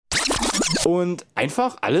Und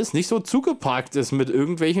einfach alles nicht so zugeparkt ist mit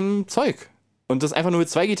irgendwelchem Zeug. Und das einfach nur mit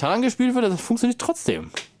 2 Gitarren gespielt wird, das funktioniert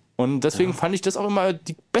trotzdem. Und deswegen fand ich das auch immer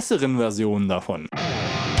die besseren Versionen davon.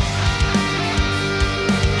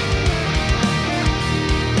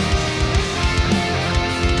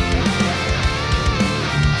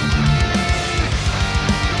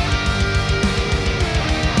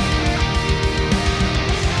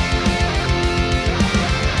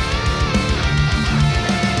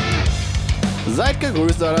 Seid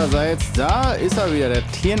gegrüßt allerseits, da ist er wieder, der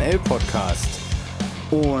TNL-Podcast.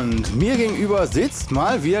 Und mir gegenüber sitzt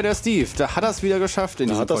mal wieder der Steve. Da hat er es wieder geschafft in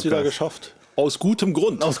diesem Podcast. Hat das wieder geschafft. Aus gutem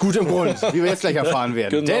Grund. Aus gutem Grund, wie wir jetzt gleich erfahren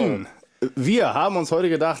werden. Genau. Denn wir haben uns heute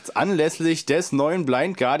gedacht, anlässlich des neuen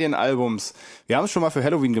Blind Guardian Albums, wir haben es schon mal für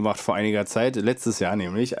Halloween gemacht vor einiger Zeit, letztes Jahr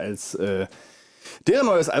nämlich, als deren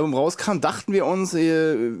neues Album rauskam, dachten wir uns,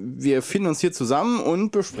 wir finden uns hier zusammen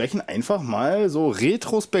und besprechen einfach mal so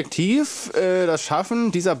retrospektiv das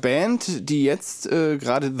Schaffen dieser Band, die jetzt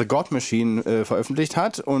gerade The God Machine veröffentlicht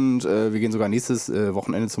hat. Und wir gehen sogar nächstes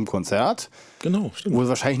Wochenende zum Konzert. Genau, stimmt. Wo wir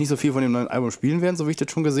wahrscheinlich nicht so viel von dem neuen Album spielen werden, so wie ich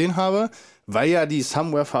das schon gesehen habe, weil ja die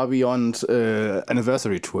Somewhere Far Beyond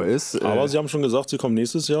Anniversary Tour ist. Aber Sie haben schon gesagt, Sie kommen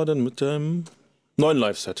nächstes Jahr dann mit dem neuen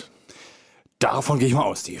Live-Set. Davon gehe ich mal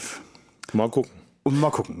aus, Steve. Mal gucken. Und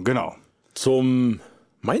mal gucken, genau. Zum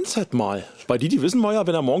Mindset mal. Bei die wissen wir ja,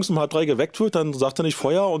 wenn er morgens um 2:30 geweckt wird, dann sagt er nicht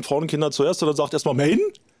Feuer und Frauen und Kinder zuerst, sondern sagt erstmal Main.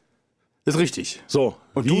 Ist richtig. So.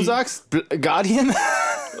 Und du sagst Guardian?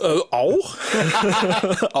 Auch.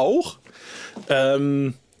 Auch.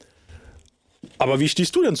 Aber wie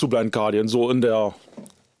stehst du denn zu Blind Guardian, so in der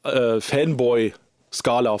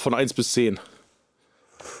Fanboy-Skala von 1 bis 10?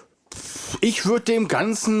 Ich würde dem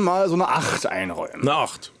Ganzen mal so eine 8 einräumen. Eine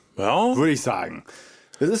 8. Ja. Würde ich sagen.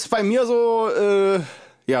 Das ist bei mir so,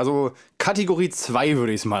 so Kategorie 2,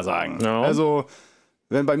 würde ich es mal sagen. Ja. Also,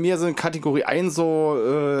 wenn bei mir sind Kategorie 1 so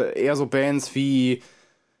eher so Bands wie,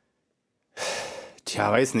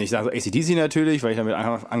 weiß nicht, also AC/DC natürlich, weil ich damit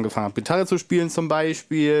angefangen habe, Gitarre zu spielen zum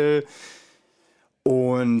Beispiel.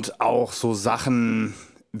 Und auch so Sachen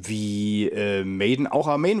wie Maiden auch.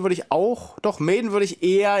 Aber Maiden würde ich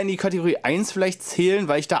eher in die Kategorie 1 vielleicht zählen,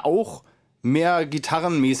 weil ich da auch mehr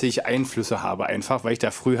gitarrenmäßig Einflüsse habe einfach, weil ich da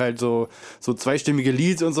früh halt so zweistimmige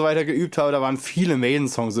Leads und so weiter geübt habe. Da waren viele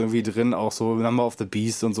Maiden-Songs irgendwie drin, auch so Number of the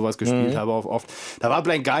Beast und sowas gespielt habe auch oft. Da war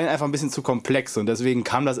Blind Guardian einfach ein bisschen zu komplex und deswegen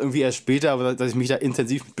kam das irgendwie erst später, dass ich mich da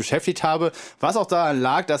intensiv mit beschäftigt habe. Was auch daran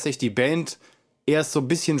lag, dass ich die Band erst so ein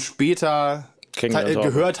bisschen später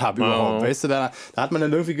gehört habe überhaupt. Weißt du, da hat man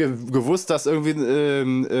dann irgendwie gewusst, dass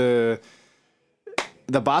irgendwie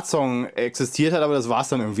der Bart-Song existiert hat, aber das war es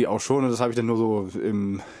dann irgendwie auch schon und das habe ich dann nur so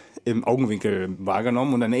im Augenwinkel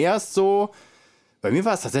wahrgenommen und dann erst so, bei mir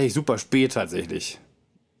war es tatsächlich super spät tatsächlich.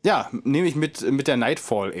 Ja, nehme ich mit der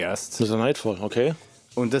Nightfall erst. Mit der Nightfall, okay.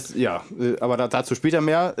 Und das, aber dazu später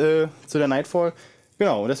mehr zu der Nightfall.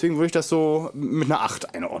 Genau, und deswegen würde ich das so mit einer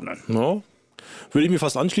 8 einordnen. Ja. Würde ich mir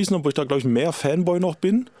fast anschließen, obwohl ich da, glaube ich, mehr Fanboy noch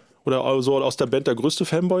bin. Oder also aus der Band der größte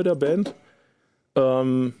Fanboy der Band.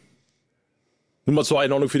 Nur mal zur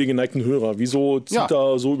Einordnung für die geneigten Hörer. Wieso zieht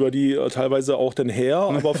da so über die teilweise auch denn her,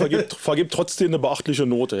 aber vergibt trotzdem eine beachtliche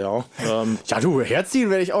Note, ja. Ja, du, herziehen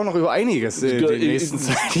werde ich auch noch über einiges in der nächsten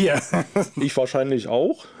Zeit hier. Ich wahrscheinlich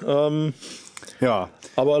auch. Ja.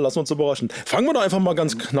 Aber lassen wir uns überraschen. Fangen wir doch einfach mal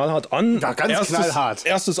ganz knallhart an. Ja, ganz knallhart.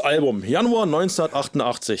 Erstes Album, Januar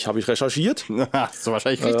 1988, habe ich recherchiert. So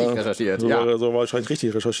wahrscheinlich richtig recherchiert. So wahrscheinlich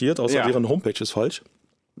richtig recherchiert, außer deren Homepage ist falsch.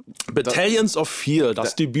 Battalions of Fear,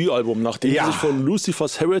 das Debütalbum, nachdem sie sich von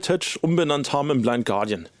Lucifer's Heritage umbenannt haben in Blind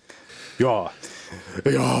Guardian. Ja.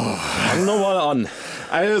 Fangen wir mal an.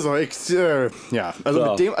 Also,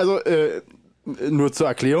 mit dem, nur zur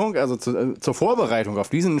Erklärung, also zur Vorbereitung auf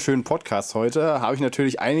diesen schönen Podcast heute, habe ich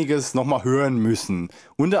natürlich einiges nochmal hören müssen.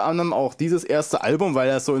 Unter anderem auch dieses erste Album, weil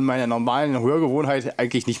das so in meiner normalen Hörgewohnheit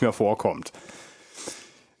eigentlich nicht mehr vorkommt.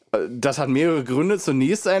 Das hat mehrere Gründe.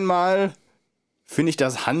 Zunächst einmal finde ich,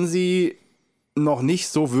 dass Hansi noch nicht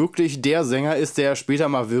so wirklich der Sänger ist, der er später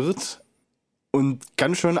mal wird und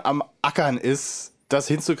ganz schön am Ackern ist, das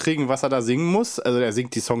hinzukriegen, was er da singen muss. Also er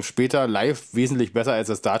singt die Songs später live wesentlich besser, als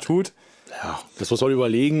er es da tut. Ja, das muss man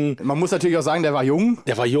überlegen. Man muss natürlich auch sagen, der war jung.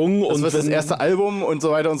 Der war jung. Das wird das erste Album und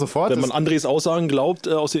so weiter und so fort. Wenn man Andres Aussagen glaubt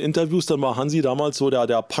aus den Interviews, dann war Hansi damals so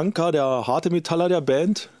der Punker, der harte Metaller der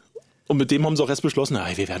Band. Und mit dem haben sie auch erst beschlossen,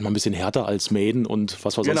 wir werden mal ein bisschen härter als Maiden und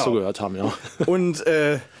was wir sonst so gehört haben. Ja. Und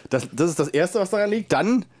das ist das Erste, was daran liegt.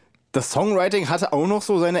 Dann, das Songwriting hatte auch noch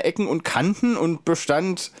so seine Ecken und Kanten und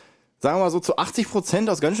bestand, sagen wir mal so, zu 80%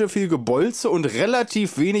 aus ganz schön viel Gebolze und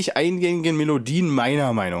relativ wenig eingängigen Melodien,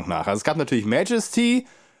 meiner Meinung nach. Also es gab natürlich Majesty,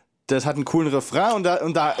 das hat einen coolen Refrain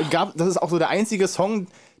das ist auch so der einzige Song,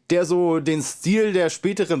 der so den Stil der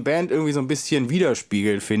späteren Band irgendwie so ein bisschen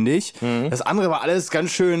widerspiegelt, finde ich. Das andere war alles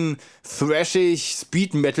ganz schön thrashig,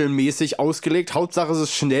 Speed-Metal-mäßig ausgelegt. Hauptsache es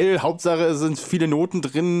ist schnell, Hauptsache es sind viele Noten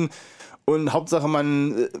drin und Hauptsache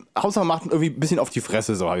man macht irgendwie ein bisschen auf die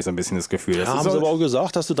Fresse, so habe ich so ein bisschen das Gefühl. Ja, haben sie aber auch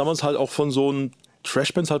gesagt, dass du damals halt auch von so einem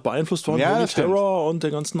Trashbands halt beeinflusst worden, ja, Terror und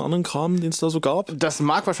der ganzen anderen Kram, den es da so gab. Das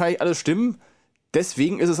mag wahrscheinlich alles stimmen.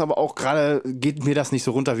 Deswegen ist es aber auch gerade, geht mir das nicht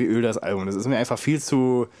so runter wie Öl, das Album. Das ist mir einfach viel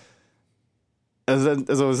zu. Also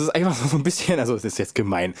es ist einfach so ein bisschen, also es ist jetzt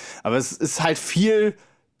gemein, aber es ist halt viel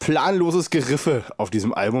planloses Geriffe auf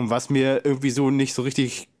diesem Album, was mir irgendwie so nicht so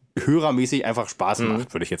richtig hörermäßig einfach Spaß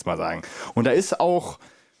macht, würde ich jetzt mal sagen. Und da ist auch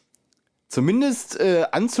zumindest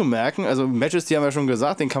anzumerken, also Majesty haben wir schon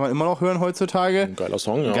gesagt, den kann man immer noch hören heutzutage. Ein geiler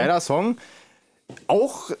Song, ja. Geiler Song.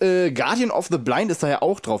 Auch Guardian of the Blind ist da ja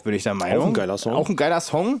auch drauf, bin ich der Meinung. Auch ein geiler Song. Auch ein geiler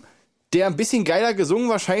Song, der ein bisschen geiler gesungen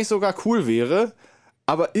wahrscheinlich sogar cool wäre,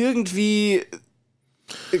 aber irgendwie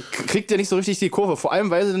kriegt er nicht so richtig die Kurve. Vor allem,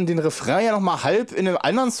 weil sie dann den Refrain ja nochmal halb in einem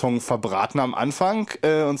anderen Song verbraten am Anfang.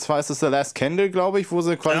 Und zwar ist es The Last Candle, glaube ich, wo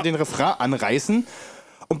sie quasi den Refrain anreißen.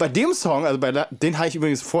 Und bei dem Song, also den habe ich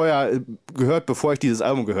übrigens vorher gehört, bevor ich dieses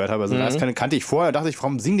Album gehört habe. Also das kannte ich vorher. Dachte ich,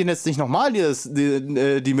 warum singen die jetzt nicht nochmal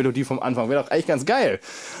die Melodie vom Anfang? Wäre doch eigentlich ganz geil.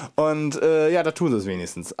 Und ja, da tun sie es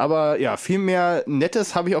wenigstens. Aber ja, viel mehr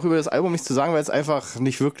Nettes habe ich auch über das Album nicht zu sagen, weil es einfach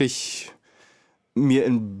nicht wirklich mir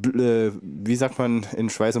wie sagt man, in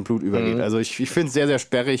Schweiß und Blut übergeht. Also ich finde es sehr, sehr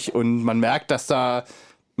sperrig und man merkt, man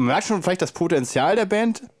merkt schon vielleicht das Potenzial der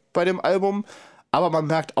Band bei dem Album, aber man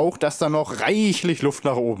merkt auch, dass da noch reichlich Luft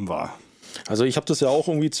nach oben war. Also ich habe das ja auch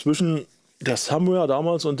irgendwie zwischen der Somewhere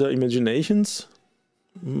damals und der Imaginations.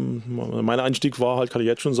 Mein Einstieg war halt, kann ich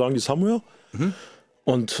jetzt schon sagen, die Somewhere.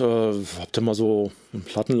 Und hab dann mal so im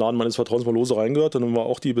Plattenladen meines Vertrauens mal lose reingehört. Dann war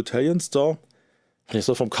auch die Battalions da. Fand ich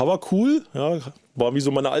das vom Cover cool. Ja, war wie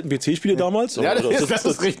so meine alten PC-Spiele damals. Ja, das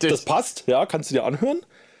ist richtig. Das passt, ja, kannst du dir anhören.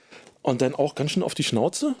 Und dann auch ganz schön auf die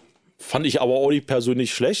Schnauze. Fand ich aber auch nicht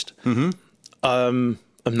persönlich schlecht. Im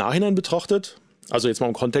Nachhinein betrachtet, also jetzt mal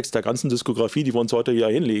im Kontext der ganzen Diskografie, die wir uns heute hier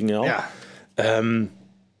hinlegen, ja.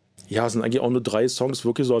 Ja, es sind eigentlich auch nur 3 Songs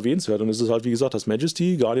wirklich so erwähnenswert. Und es ist halt, wie gesagt, das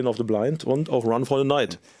Majesty, Guardian of the Blind und auch Run for the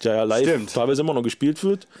Night, der ja live teilweise immer noch gespielt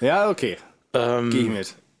wird. Ja, okay. Geh ich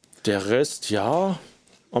mit. Der Rest, ja,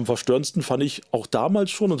 am verstörendsten fand ich auch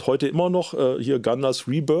damals schon und heute immer noch hier Gundars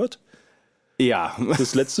Rebirth. Ja.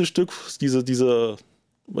 Das letzte Stück, diese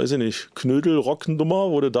weiß ich nicht,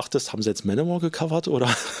 Knödel-Rock-Nummer, wo du dachtest, haben sie jetzt Manowar gecovert oder?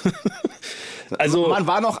 Also man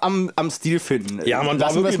war noch am Stil finden. Ja, man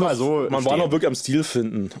war noch wirklich am Stil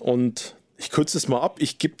finden. Und ich kürze es mal ab.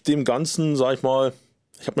 Ich gebe dem Ganzen, sag ich mal,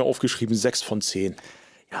 ich habe mir aufgeschrieben 6 von 10.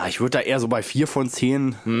 Ja, ich würde da eher so bei 4 von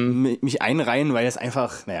 10 mich einreihen, weil es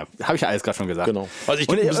einfach, naja, habe ich ja alles gerade schon gesagt. Genau. Also ich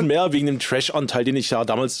gebe ein bisschen mehr wegen dem Trash-Anteil, den ich ja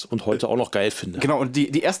damals und heute auch noch geil finde. Genau, und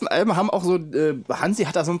die ersten Alben haben auch so, Hansi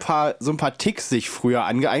hat da so ein paar Ticks sich früher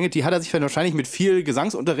angeeignet, die hat er sich dann wahrscheinlich mit viel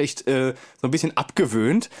Gesangsunterricht so ein bisschen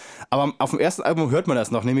abgewöhnt, aber auf dem ersten Album hört man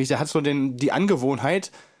das noch, nämlich der hat so die Angewohnheit,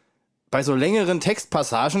 bei so längeren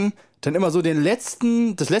Textpassagen dann immer so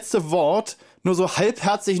das letzte Wort nur so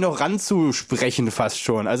halbherzig noch ranzusprechen fast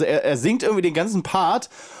schon. Also er singt irgendwie den ganzen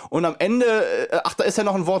Part und am Ende, da ist ja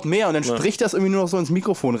noch ein Wort mehr und dann spricht das irgendwie nur noch so ins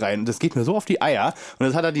Mikrofon rein. Und das geht mir so auf die Eier. Und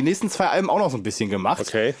das hat er die nächsten 2 Alben auch noch so ein bisschen gemacht.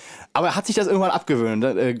 Okay. Aber er hat sich das irgendwann abgewöhnt.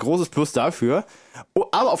 Großes Plus dafür. Oh,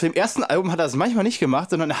 aber auf dem ersten Album hat er das manchmal nicht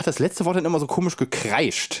gemacht, sondern er hat das letzte Wort dann immer so komisch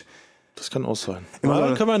gekreischt. Das kann auch sein.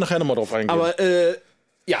 Da können wir nachher nochmal drauf eingehen. Aber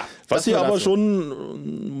ja. Was hier aber schon,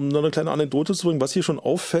 um noch eine kleine Anekdote zu bringen, was hier schon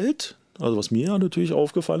auffällt, also was mir ja natürlich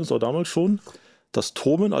aufgefallen ist, auch damals schon, dass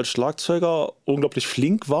Thomen als Schlagzeuger unglaublich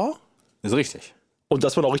flink war. Ist richtig. Und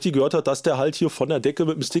dass man auch richtig gehört hat, dass der halt hier von der Decke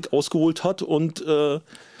mit dem Stick ausgeholt hat und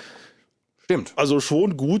stimmt. Also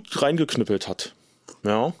schon gut reingeknüppelt hat.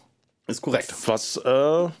 Ja. Ist korrekt. Was,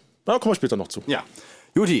 da kommen wir später noch zu. Ja.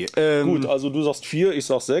 Juti. Gut, also du sagst 4, ich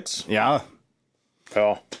sag 6. Ja.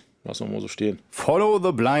 Ja, lassen wir mal so stehen. Follow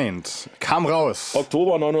the Blind kam raus.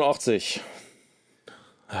 Oktober 89.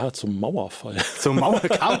 Ja, zum Mauerfall.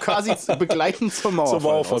 Kam quasi begleitend zum Mauerfall. Zum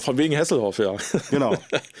Mauerfall, von wegen Hesselhoff, ja. Genau.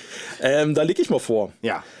 Da leg ich mal vor.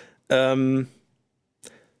 Ja.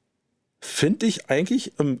 Finde ich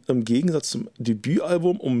eigentlich im Gegensatz zum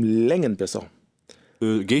Debütalbum um Längen besser.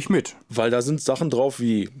 Gehe ich mit. Weil da sind Sachen drauf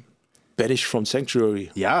wie Banish from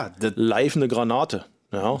Sanctuary. Ja. Live eine Granate.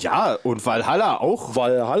 Ja, und Valhalla auch.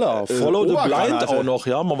 Valhalla. Follow the Blind auch noch.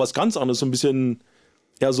 Ja, mal was ganz anderes. So ein bisschen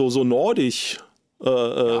eher so nordisch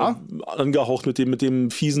angehaucht mit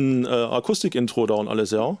dem fiesen Akustik-Intro da und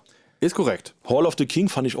alles, ja. Ist korrekt. Hall of the King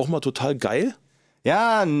fand ich auch mal total geil.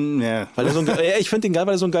 Ja, ne. Weil ich finde den geil,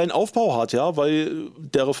 weil er so einen geilen Aufbau hat, ja, weil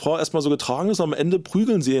der Refrain erstmal so getragen ist, am Ende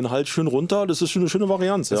prügeln sie ihn halt schön runter. Das ist schon eine schöne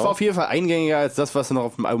Varianz. Das war auf jeden Fall eingängiger als das, was sie noch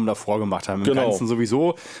auf dem Album davor gemacht haben. Im Ganzen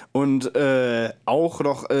sowieso. Und auch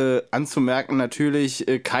noch anzumerken natürlich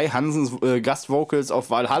Kai Hansens Gastvocals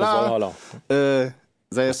auf Valhalla.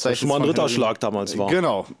 Das schon mal ein Ritterschlag damals war.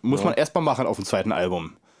 Genau, muss man erstmal machen auf dem zweiten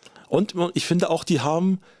Album. Und ich finde auch, die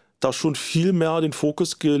haben da schon viel mehr den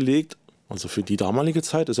Fokus gelegt. Also für die damalige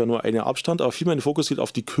Zeit ist ja nur ein Jahr Abstand, aber viel mehr den Fokus geht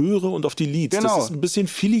auf die Chöre und auf die Leads. Genau. Das ist ein bisschen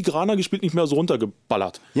filigraner gespielt, nicht mehr so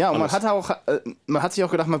runtergeballert. Ja, und man hat sich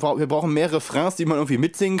auch gedacht, wir brauchen mehr Refrains, die man irgendwie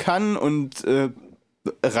mitsingen kann und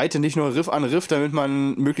reite nicht nur Riff an Riff, damit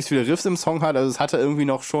man möglichst viele Riffs im Song hat. Also es hatte irgendwie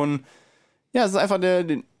noch schon, ja, es ist einfach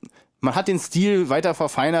man hat den Stil weiter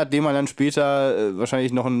verfeinert, den man dann später,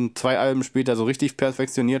 wahrscheinlich noch 2 Alben später so richtig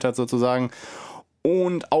perfektioniert hat sozusagen.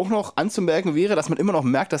 Und auch noch anzumerken wäre, dass man immer noch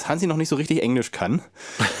merkt, dass Hansi noch nicht so richtig Englisch kann.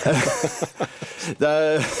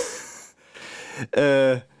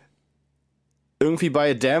 Irgendwie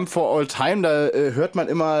bei Damn for All Time, da hört man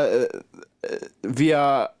immer, wie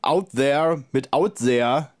er Out There mit Out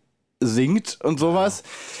There singt und sowas.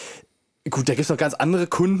 Gut, da gibt es noch ganz andere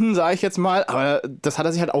Kunden, sage ich jetzt mal, aber das hat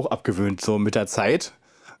er sich halt auch abgewöhnt, so mit der Zeit.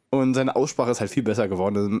 Und seine Aussprache ist halt viel besser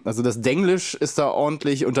geworden. Also das Denglisch ist da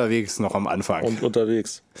ordentlich unterwegs noch am Anfang. Und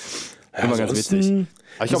unterwegs. Ja, immer ganz witzig.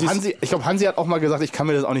 Aber ich glaube, Hansi hat auch mal gesagt, ich kann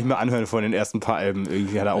mir das auch nicht mehr anhören von den ersten paar Alben.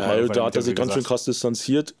 Irgendwie hat er auch mal da hat er sich ganz schön krass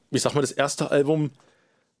distanziert. Ich sag mal, das erste Album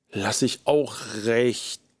lasse ich auch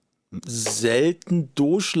recht selten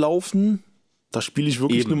durchlaufen. Da spiele ich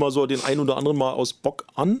wirklich nur mal so den ein oder anderen Mal aus Bock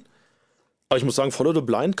an. Aber ich muss sagen, Follow the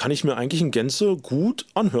Blind kann ich mir eigentlich in Gänze gut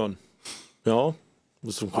anhören. Ja.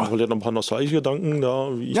 Das verliert noch ein paar nostalgische Gedanken, da,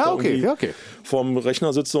 wie ich vorm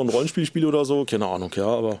Rechner sitze und Rollenspiel spiele oder so. Keine Ahnung, ja,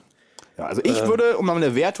 aber. Ja, also ich würde, um mal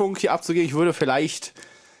eine Wertung hier abzugeben, ich würde vielleicht,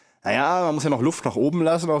 naja, man muss ja noch Luft nach oben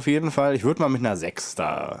lassen auf jeden Fall. Ich würde mal mit einer 6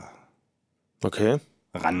 da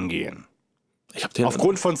rangehen.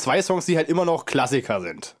 Aufgrund von 2 Songs, die halt immer noch Klassiker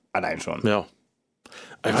sind. Allein schon. Ja.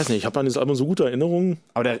 Ich weiß nicht, ich habe an das Album so gute Erinnerungen.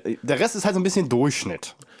 Aber der Rest ist halt so ein bisschen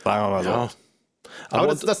Durchschnitt, sagen wir mal so. Ja.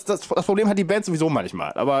 Aber das Problem hat die Band sowieso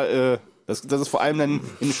manchmal. Aber das ist vor allem dann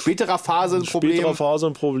in späterer Phase ein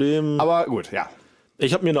Problem. Aber gut, ja.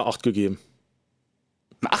 Ich habe mir eine 8 gegeben.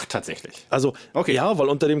 Eine 8 tatsächlich? Also, ja, weil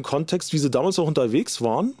unter dem Kontext, wie sie damals auch unterwegs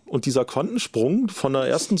waren und dieser Quantensprung von der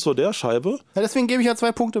ersten zu der Scheibe. Ja, deswegen gebe ich ja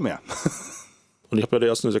 2 Punkte mehr. Und ich habe ja der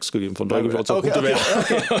ersten eine 6 gegeben, von daher gebe ich auch 2 Punkte mehr.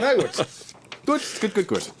 Okay. Na gut.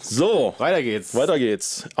 Gut. So, weiter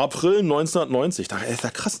geht's. April 1990. Da ist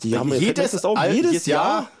ja krass, die haben jedes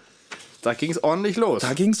Jahr. Da ging es ordentlich los.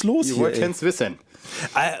 Die wollten es wissen.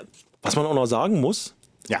 Was man auch noch sagen muss,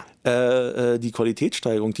 die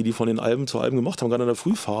Qualitätssteigerung, die von den Alben zu Alben gemacht haben, gerade in der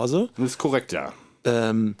Frühphase. Das ist korrekt, ja.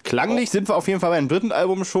 Klanglich sind wir auf jeden Fall beim dritten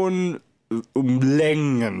Album schon um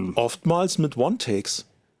Längen. Oftmals mit One-Takes.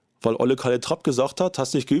 Weil Olle Kalle Trapp gesagt hat,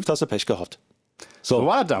 hast nicht geübt, hast du Pech gehabt. So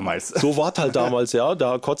war das damals. So war es halt damals, ja.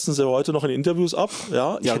 Da kotzen sie heute noch in Interviews ab.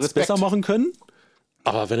 Ja, ich hätte es besser machen können.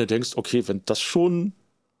 Aber wenn du denkst, okay, wenn das schon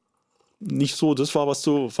nicht so das war, was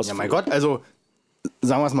du... Ja, mein Gott, also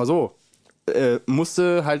sagen wir es mal so,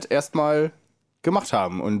 musste halt erstmal gemacht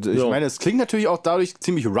haben. Und ich meine, es klingt natürlich auch dadurch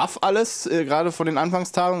ziemlich rough alles, gerade von den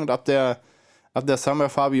Anfangstagen. Und ab der Summer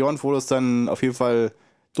Far Beyond wurde es dann auf jeden Fall...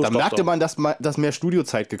 Da merkte man, dass mehr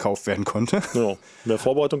Studiozeit gekauft werden konnte. Ja, mehr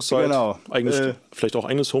Vorbereitungszeit, genau. Vielleicht auch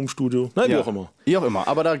eigenes Homestudio. Wie auch immer. Wie auch immer,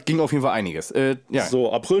 aber da ging auf jeden Fall einiges.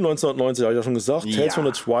 So, April 1990, habe ich ja schon gesagt, Tales from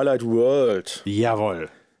the Twilight World. Jawohl.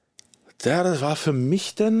 Das war für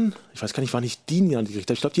mich denn, ich weiß gar nicht, wann ich die in die Hand gekriegt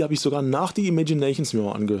habe. Ich glaube, die habe ich sogar nach die Imaginations mir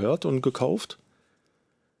mal angehört und gekauft.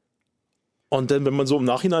 Und dann, wenn man so im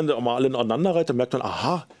Nachhinein mal alle aneinander reiht, dann merkt man,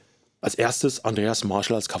 aha, als erstes Andreas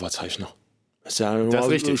Marschall als Coverzeichner. Das ist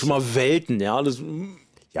ja schon mal Welten, ja.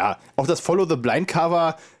 Ja, auch das Follow the Blind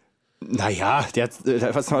Cover, naja, der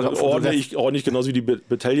hat ordentlich genauso wie die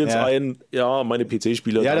Battalions meine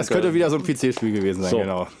PC-Spiele. Ja, das könnte wieder so ein PC-Spiel gewesen sein,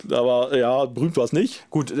 genau. Aber ja, berühmt war es nicht.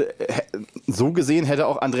 Gut, so gesehen hätte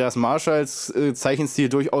auch Andreas Marschalls Zeichenstil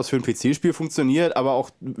durchaus für ein PC-Spiel funktioniert, aber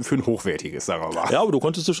auch für ein hochwertiges, sagen wir mal. Ja, aber du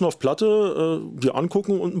konntest es schon auf Platte dir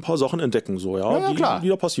angucken und ein paar Sachen entdecken, so, die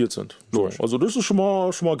da passiert sind. So, also das ist schon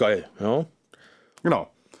mal geil, ja.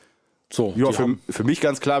 Genau. So, ja, für mich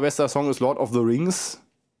ganz klar, bester Song ist Lord of the Rings.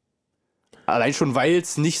 Allein schon, weil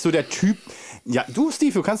es nicht so der Typ... Ja, du,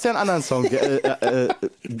 Steve, du kannst ja einen anderen Song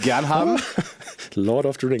gern haben. Lord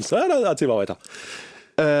of the Rings. Ja, dann erzähl mal weiter.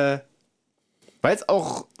 Weil es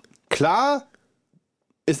auch klar,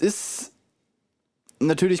 es ist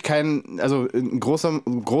natürlich also im Großen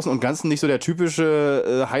und Ganzen nicht so der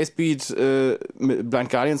typische Highspeed Blind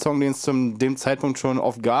Guardian Song, den es zu dem Zeitpunkt schon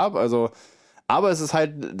oft gab. Also, aber es ist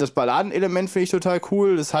halt, das Balladenelement finde ich total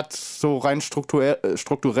cool. Es hat so rein strukturell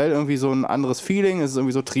irgendwie so ein anderes Feeling. Es ist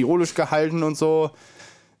irgendwie so triolisch gehalten und so.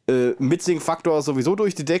 Mitsing-Faktor ist sowieso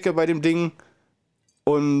durch die Decke bei dem Ding.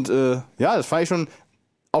 Und ja, das fand ich schon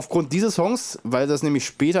aufgrund dieses Songs, weil das nämlich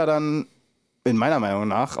später dann in meiner Meinung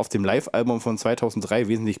nach auf dem Live-Album von 2003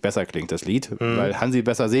 wesentlich besser klingt, das Lied. Weil Hansi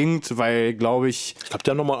besser singt, weil, glaube ich... Ich glaube,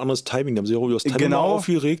 die haben nochmal ein anderes Timing. Die haben sich auch über das Timing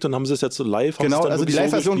aufgeregt und haben sie es jetzt so live Genau, also die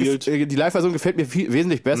Live-Version gefällt mir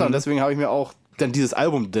wesentlich besser und deswegen habe ich mir auch dann dieses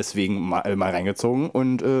Album deswegen mal reingezogen.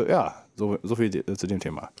 Und ja, so viel zu dem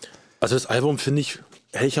Thema. Also das Album finde ich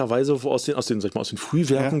ehrlicherweise aus den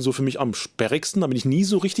Frühwerken so für mich am sperrigsten. Da bin ich nie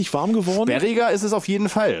so richtig warm geworden. Sperriger ist es auf jeden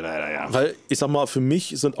Fall, leider, ja. Weil, ich sag mal, für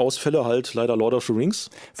mich sind Ausfälle halt leider Lord of the Rings.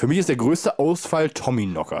 Für mich ist der größte Ausfall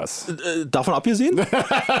Tommyknockers. Davon abgesehen.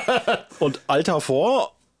 Und Alter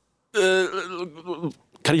vor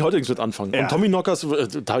kann ich heute nichts mit anfangen. Ja. Und Tommyknockers,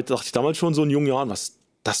 da dachte ich damals schon so in jungen Jahren, was ist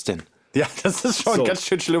das denn? Ja, das ist schon ein ganz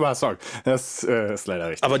schön schlimmer Song. Das ist leider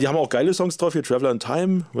richtig. Aber die haben auch geile Songs drauf, hier Traveler in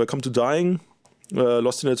Time, Welcome to Dying,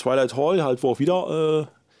 Lost in the Twilight Hall, halt wo auch wieder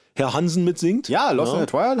Herr Hansen mitsingt. Ja, Lost in the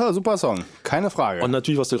Twilight Hall, super Song, keine Frage. Und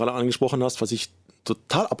natürlich, was du gerade angesprochen hast, was ich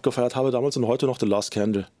total abgefeiert habe damals und heute noch, The Last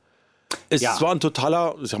Candle. Es war ein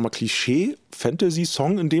totaler, ich sag mal,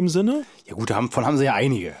 Klischee-Fantasy-Song in dem Sinne. Ja gut, davon haben sie ja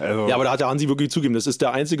einige. Also ja, aber da hat der Hansi wirklich zugegeben, das ist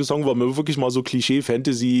der einzige Song, wo man wirklich mal so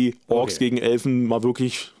Klischee-Fantasy, Orks gegen Elfen mal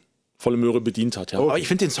wirklich volle Möhre bedient hat. Ja. Okay. Aber ich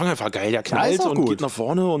finde den Song einfach geil, der knallt und gut. Geht nach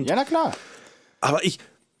vorne. Und ja, na klar. Aber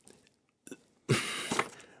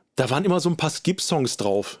da waren immer so ein paar Skip-Songs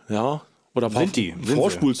drauf, ja. Oder ein paar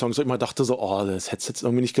Vorspul-Songs, wo ich immer dachte so, oh, das hätte es jetzt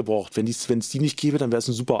irgendwie nicht gebraucht. Wenn es die nicht gäbe, dann wäre es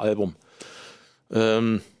ein super Album.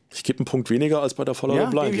 Ich gebe einen Punkt weniger als bei der Follow the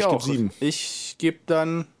Blind. Ich gebe 7. Ich gebe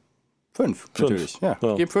dann 5, natürlich. Ja,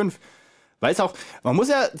 ich gebe 5. Weil es auch, man muss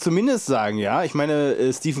ja zumindest sagen, ja, ich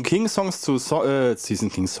meine, Stephen King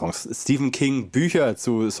Bücher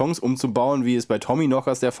zu Songs umzubauen, wie es bei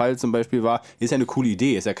Tommyknockers der Fall zum Beispiel war, ist ja eine coole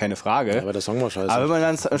Idee, ist ja keine Frage. Ja, aber der Song war scheiße. Aber wenn man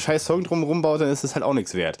dann einen scheiß Song drumherum baut, dann ist das halt auch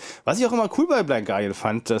nichts wert. Was ich auch immer cool bei Blind Guardian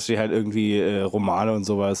fand, dass sie halt irgendwie Romane und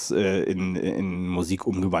sowas in Musik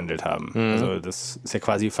umgewandelt haben. Also das ist ja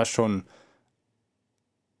quasi fast schon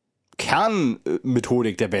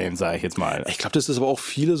Kernmethodik der Band, sage ich jetzt mal. Ich glaube, das ist aber auch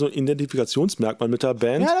viele so ein Identifikationsmerkmal mit der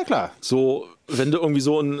Band. Ja, na klar. So, wenn du irgendwie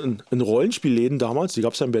so in Rollenspielläden damals, die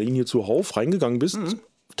gab es ja in Berlin hier zuhauf, reingegangen bist,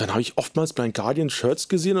 dann habe ich oftmals Blind Guardian Shirts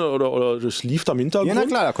gesehen oder das lief da im Hintergrund. Ja, na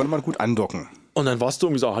klar, da konnte man gut andocken. Und dann warst du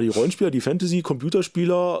irgendwie so, die Rollenspieler, die Fantasy,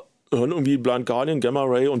 Computerspieler, hören irgendwie Blind Guardian, Gamma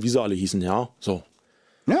Ray und wie sie alle hießen, ja, so.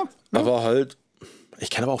 Ja. Aber halt, ich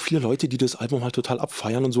kenne aber auch viele Leute, die das Album halt total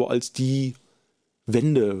abfeiern und so als die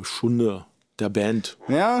Wendestunde der Band.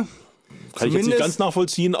 Ja. Kann ich jetzt nicht ganz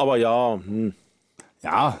nachvollziehen, aber ja.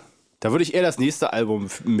 Ja, da würde ich eher das nächste Album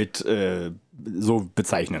mit so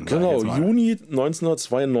bezeichnen. Genau, Juni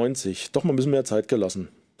 1992. Doch mal ein bisschen mehr Zeit gelassen.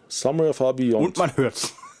 Somewhere Far Beyond. Und man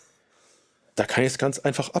hört's. Da kann ich es ganz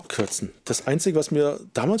einfach abkürzen. Das Einzige, was mir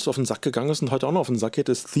damals auf den Sack gegangen ist und heute auch noch auf den Sack geht,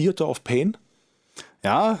 ist Theater of Pain.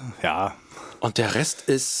 Ja, ja. Und der Rest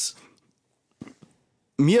ist...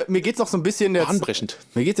 Mir geht's noch so ein bisschen... Bahnbrechend.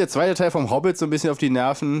 Mir geht der zweite Teil vom Hobbit so ein bisschen auf die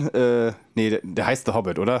Nerven. Nee, der heißt The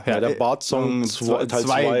Hobbit, oder? Ja, der Bart-Song Teil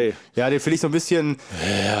 2. Ja, den finde ich so ein bisschen...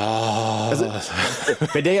 Ja... Also,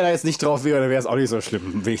 wenn der ja da jetzt nicht drauf wäre, dann wäre es auch nicht so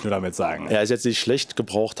schlimm, will ich nur damit sagen. Er ist jetzt nicht schlecht,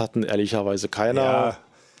 gebraucht hatten ehrlicherweise keiner. Ja,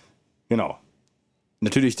 genau.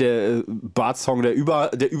 Natürlich der Bart-Song, der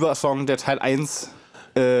Übersong, der Teil 1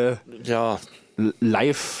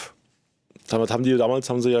 live... Damit haben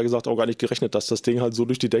sie ja gesagt, auch gar nicht gerechnet, dass das Ding halt so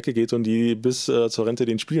durch die Decke geht und die bis zur Rente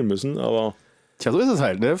den spielen müssen, aber... Tja, so ist es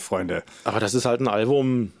halt, ne, Freunde. Aber das ist halt ein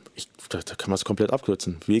Album, da kann man es komplett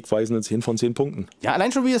abkürzen. Wegweisende 10 von 10 Punkten. Ja,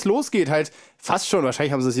 allein schon wie es losgeht, halt fast schon.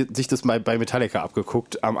 Wahrscheinlich haben sie sich das mal bei Metallica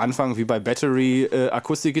abgeguckt. Am Anfang wie bei Battery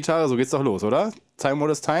Akustikgitarre, so geht's doch los, oder? Time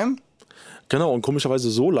What is Time? Genau, und komischerweise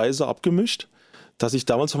so leise abgemischt, dass ich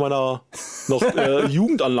damals vor meiner noch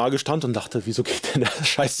Jugendanlage stand und dachte, wieso geht denn der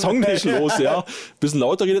scheiß Song nicht los, ja? Bisschen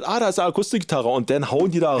lauter redet, da ist eine Akustikgitarre und dann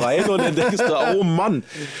hauen die da rein und dann denkst du, oh Mann.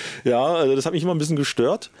 Ja, also das hat mich immer ein bisschen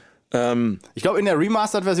gestört. Ich glaube, in der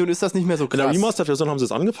Remastered-Version ist das nicht mehr so krass. In der Remastered-Version haben sie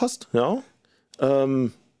es angepasst, ja.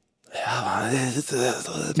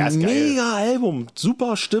 Das mega Album,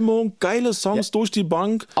 super Stimmung, geile Songs durch die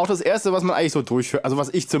Bank. Auch das erste, was man eigentlich so durchhört, also was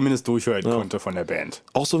ich zumindest durchhören konnte von der Band.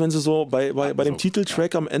 Auch so, wenn sie so bei dem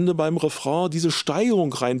Titeltrack am Ende beim Refrain diese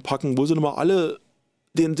Steigerung reinpacken, wo sie nochmal alle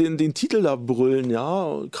den Titel da brüllen,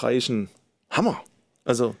 ja, kreischen. Hammer.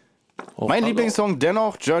 Also Mein Lieblingssong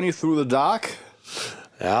dennoch, Journey Through the Dark.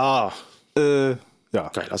 Ja. Ja.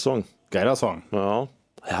 Geiler Song. Geiler Song. Ja.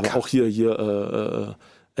 Ja, aber auch hier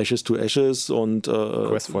Ashes to Ashes und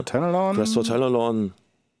Quest for Tanalorn.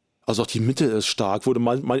 Also auch die Mitte ist stark. Wurde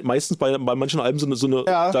meistens bei manchen Alben so eine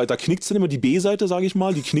da knickt es dann immer, die B-Seite, sage ich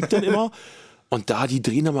mal, die knickt dann immer. Und die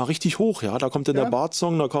drehen dann mal richtig hoch, ja. Da kommt dann der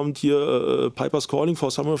Bart-Song, da kommt hier Piper's Calling,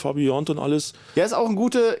 For Summer, Far Beyond und alles. Ja, ist auch ein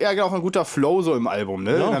guter Flow so im Album,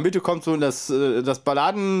 ne? Ja. In der Mitte kommt so das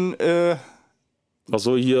Balladen...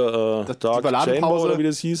 Achso, hier Dark Chamber oder wie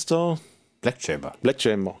das hieß da. Black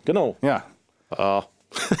Chamber, genau. Ja.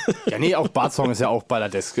 Ja, nee, auch Bart-Song ist ja auch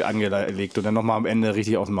balladesk angelegt und dann nochmal am Ende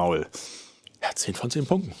richtig aus dem Maul. Ja, 10 von 10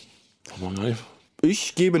 Punkten.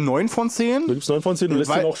 Ich gebe 9 von 10. Du gibst 9 von 10, du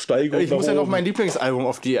lässt ja noch steigen. Ich muss ja noch mein Lieblingsalbum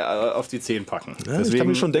auf die 10 packen. Ja, deswegen, ich kann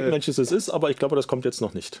mir schon denken, welches es ist, aber ich glaube, das kommt jetzt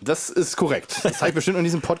noch nicht. Das ist korrekt. Das habe ich bestimmt in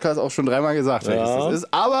diesem Podcast auch schon 3-mal gesagt, welches das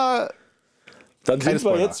ist. Aber dann sind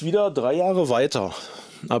wir jetzt wieder 3 Jahre weiter.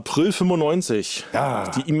 April 95. Ja.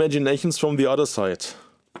 Die Imaginations from the Other Side.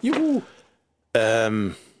 Juhu.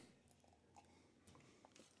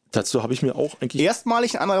 Dazu habe ich mir auch eigentlich...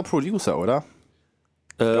 Erstmalig ein anderer Producer, oder?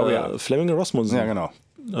 Ja. Flemming Rasmussen. Ja, genau.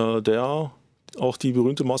 Der auch die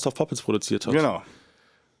berühmte Master of Puppets produziert hat. Genau.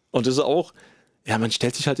 Und das ist auch... Ja, man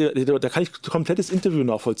stellt sich halt, da kann ich komplettes Interview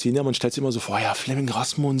nachvollziehen. Ja, man stellt sich immer so vor, ja, Flemming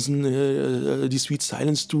Rasmussen, die Sweet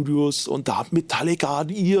Silence Studios und da hat Metallica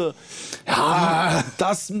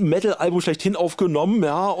das Metal-Album schlechthin aufgenommen,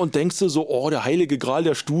 ja, und denkst du so, oh, der heilige Gral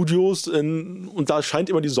der Studios und da scheint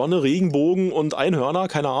immer die Sonne, Regenbogen und Einhörner,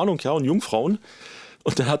 keine Ahnung, ja, und Jungfrauen.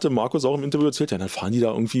 Und dann hatte Markus auch im Interview erzählt, ja, dann fahren die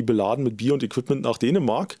da irgendwie beladen mit Bier und Equipment nach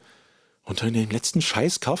Dänemark. Und dann in dem letzten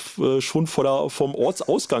Scheißkaff schon vom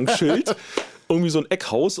Ortsausgangsschild irgendwie so ein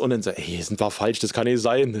Eckhaus und dann so, ey, sind wir falsch, das kann nicht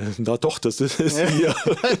sein. Na doch, das ist hier.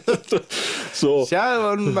 So.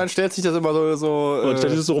 Ja, und man stellt sich das immer so man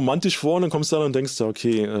stellt sich das so romantisch vor und dann kommst du dann und denkst,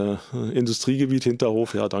 okay, Industriegebiet,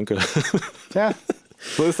 Hinterhof, ja, danke. Ja,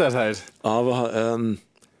 so ist das halt. Aber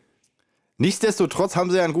nichtsdestotrotz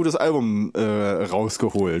haben sie ja ein gutes Album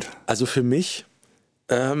rausgeholt. Also für mich,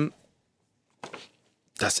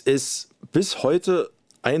 das ist bis heute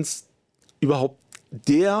eins überhaupt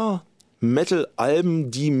der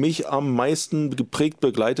Metal-Alben, die mich am meisten geprägt,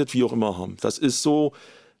 begleitet, wie auch immer haben. Das ist so,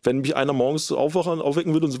 wenn mich einer morgens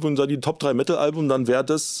aufwecken würde und sagen, die Top 3 Metal-Alben, dann wäre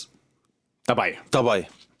das dabei.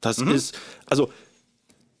 Das ist, also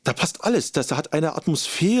da passt alles. Das hat eine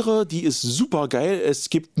Atmosphäre, die ist super geil.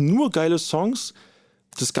 Es gibt nur geile Songs.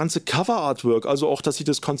 Das ganze Cover-Artwork, also auch, dass sich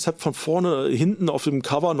das Konzept von vorne, hinten auf dem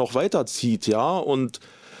Cover noch weiterzieht, ja, und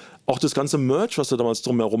auch das ganze Merch, was wir damals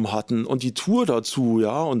drumherum hatten und die Tour dazu,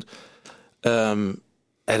 ja, und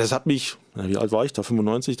das hat mich, wie alt war ich da?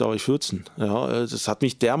 95, da war ich 14, ja, das hat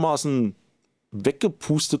mich dermaßen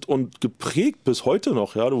weggepustet und geprägt bis heute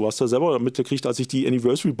noch, ja, du hast ja selber mitgekriegt, als ich die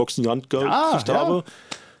Anniversary-Box in die Hand gekriegt habe.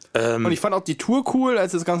 Und ich fand auch die Tour cool,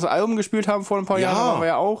 als sie das ganze Album gespielt haben vor ein paar Jahren,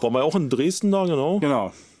 waren wir auch in Dresden da,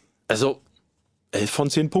 genau. Also 11 von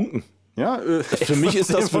 10 Punkten. Ja, für mich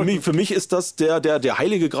ist das der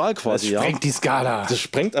heilige Gral quasi. Das sprengt die Skala. Das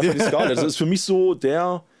sprengt einfach die Skala. Das ist für mich so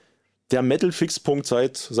der Metal-Fixpunkt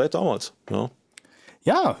seit damals.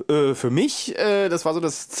 Ja, für mich, das war so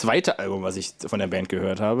das zweite Album, was ich von der Band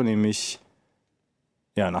gehört habe, nämlich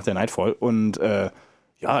nach der Nightfall. Und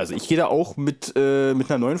also ich gehe da auch mit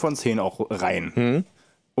einer 9 von 10 auch rein.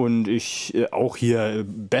 Und ich auch hier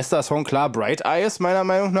bester Song, klar, Bright Eyes, meiner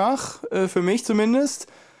Meinung nach, für mich zumindest.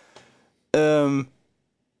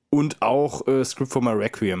 Und auch Script for My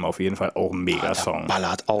Requiem, auf jeden Fall auch ein Mega-Song.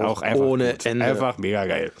 Ballert auch einfach ohne Ende. Einfach mega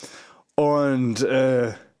geil. Und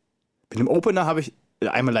mit dem Opener habe ich,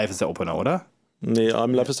 einmal live ist der Opener, oder? Nee,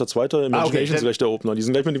 I'm Life ist der zweite, Imagination ist gleich der Opener. Die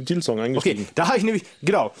sind gleich mit dem Titelsong eingestiegen. Okay, da habe ich nämlich,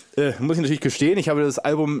 muss ich natürlich gestehen, ich habe das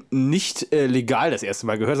Album nicht legal das erste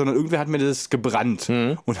Mal gehört, sondern irgendwer hat mir das gebrannt.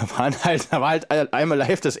 Und da war halt einmal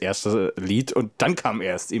live das erste Lied und dann kam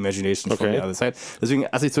erst Imagination von der Zeit. Deswegen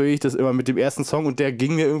assoziiere ich das immer mit dem ersten Song und der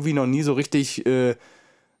ging mir irgendwie noch nie so richtig...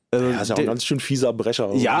 Also ist ja auch ein ganz schön fieser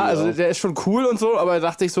Brecher. Ja, also der ist schon cool und so, aber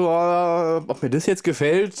dachte ich so, ob mir das jetzt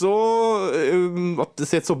gefällt, so, ob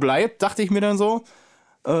das jetzt so bleibt, dachte ich mir dann so.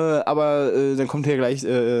 Aber dann kommt hier gleich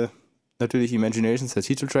natürlich Imaginations, der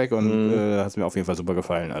Titeltrack, und hat es mir auf jeden Fall super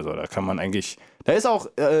gefallen. Also da kann man eigentlich, da ist auch,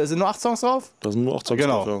 sind nur 8 Songs drauf? Da sind nur 8 Songs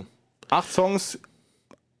drauf, ja. 8 Songs,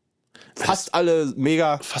 fast alle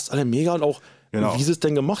mega. Fast alle mega und auch wie sie es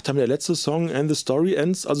denn gemacht haben. Der letzte Song, And the Story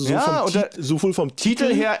Ends, also sowohl vom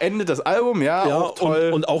Titel her endet das Album, auch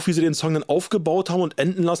toll. Und auch wie sie den Song dann aufgebaut haben und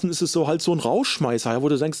enden lassen, ist es so halt so ein Rauschmeißer, wo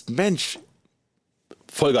du denkst, Mensch,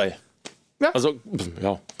 voll geil. Ja. Also,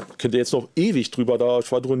 ja, könnt ihr jetzt noch ewig drüber da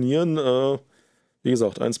schwadronieren. Wie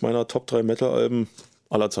gesagt, eins meiner Top 3 Metal-Alben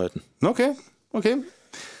aller Zeiten. Okay.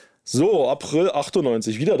 So, April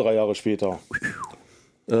 98, wieder 3 Jahre später.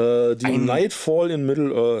 Die Nightfall in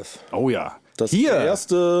Middle-earth. Oh ja. Das Hier.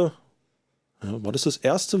 erste, war das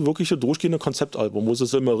erste wirkliche durchgehende Konzeptalbum, wo sie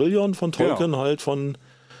Silmarillion von Tolkien halt von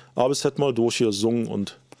A bis Z mal durch hier gesungen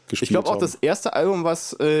und gespielt Ich glaube auch haben. das erste Album,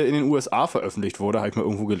 was in den USA veröffentlicht wurde, habe ich mal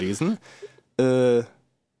irgendwo gelesen. Habe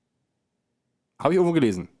ich irgendwo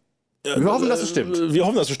gelesen. Wir hoffen, dass es stimmt. Wir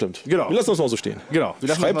hoffen, dass es stimmt. Genau. Wir lassen das mal so stehen. Genau.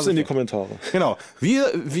 Schreibt es in die Kommentare. Genau. Wie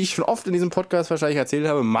ich schon oft in diesem Podcast wahrscheinlich erzählt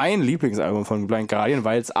habe, mein Lieblingsalbum von Blind Guardian,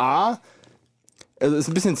 weil es also ist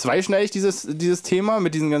ein bisschen zweischneidig, dieses Thema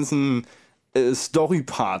mit diesen ganzen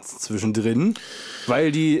Story-Parts zwischendrin,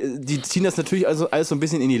 weil die ziehen das natürlich also alles so ein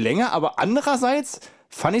bisschen in die Länge, aber andererseits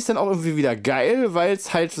fand ich es dann auch irgendwie wieder geil, weil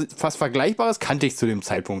es halt fast Vergleichbares kannte ich zu dem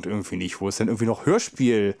Zeitpunkt irgendwie nicht, wo es dann irgendwie noch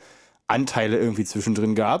Hörspielanteile irgendwie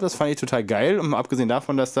zwischendrin gab. Das fand ich total geil und mal abgesehen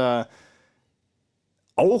davon, dass da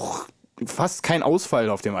auch fast kein Ausfall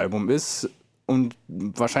auf dem Album ist und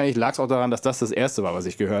wahrscheinlich lag es auch daran, dass das erste war, was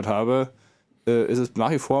ich gehört habe, ist es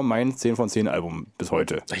nach wie vor mein 10 von 10 Album bis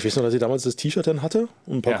heute. Ich weiß noch, dass ich damals das T-Shirt dann hatte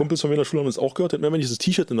und ein paar Kumpels von mir in der Schule haben das auch gehört. Wenn ich dieses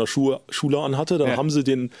T-Shirt in der Schule anhatte, dann haben sie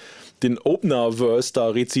den Opener-Verse da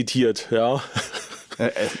rezitiert, ja.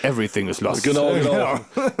 Everything is lost. Genau.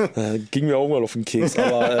 Ging mir auch mal auf den Keks,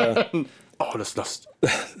 aber all is lost.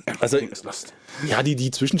 Also, Everything is lost. ja,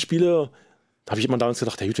 die Zwischenspiele, da habe ich immer damals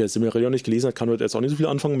gedacht, wer jetzt Silmarillion nicht gelesen hat, kann heute jetzt auch nicht so viel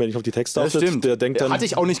anfangen, wenn ich auf die Texte Das achte. stimmt. Der denkt dann, hatte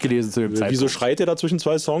ich auch nicht gelesen zu dem Zeitpunkt. wieso schreit der da zwischen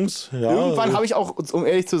 2 Songs? Ja, Irgendwann habe ich auch, um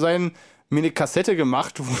ehrlich zu sein, mir eine Kassette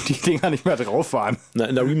gemacht, wo die Dinger nicht mehr drauf waren.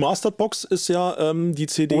 in der Remastered-Box ist ja die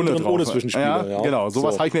CD drin, ohne Zwischenspiele. Ja, genau.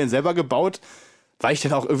 Sowas habe ich mir dann selber gebaut, weil ich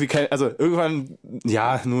dann auch irgendwie irgendwann,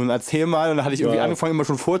 nun erzähl mal, und dann hatte ich irgendwie angefangen, immer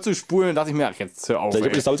schon vorzuspulen, und dachte ich mir, ach, jetzt hör auf. Ich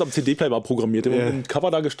habe das damals am CD-Player mal programmiert, im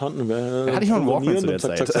Cover da gestanden. Hatte ich noch einen Walkman zu der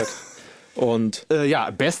Zeit. Und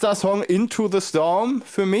bester Song Into the Storm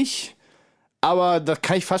für mich. Aber da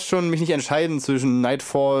kann ich fast schon mich nicht entscheiden zwischen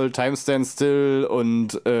Nightfall, Time Stands Still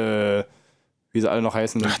und wie sie alle noch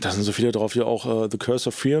heißen. Ach, da sind so viele drauf, hier auch The Curse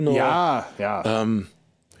of Fear noch. Ja.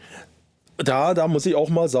 Da muss ich auch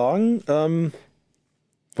mal sagen,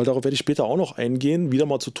 weil darauf werde ich später auch noch eingehen, wieder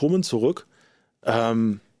mal zu Tomen zurück.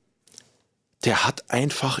 Der hat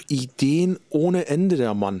einfach Ideen ohne Ende,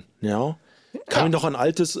 der Mann. Ja. Kann mich noch an ein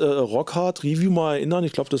altes Rockhard-Review mal erinnern.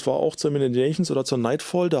 Ich glaube, das war auch zur Nations oder zur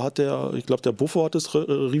Nightfall. Da hat ich glaube, der Buffo hat das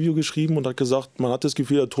Review geschrieben und hat gesagt, man hat das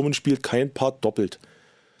Gefühl, der Tomen spielt kein Part doppelt.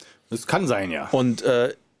 Das kann sein, ja. Und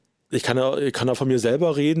ich kann da von mir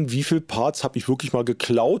selber reden, wie viele Parts habe ich wirklich mal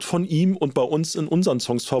geklaut von ihm und bei uns in unseren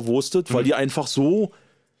Songs verwurstet, weil die einfach so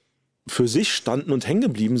für sich standen und hängen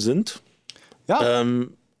geblieben sind. Ja.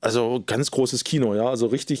 Also ganz großes Kino, ja, also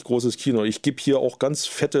richtig großes Kino. Ich gebe hier auch ganz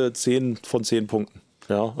fette 10 von 10 Punkten.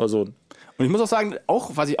 Ja, also. Und ich muss auch sagen,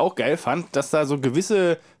 was ich auch geil fand, dass da so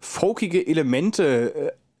gewisse folkige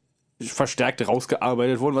Elemente verstärkt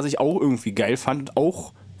rausgearbeitet wurden, was ich auch irgendwie geil fand und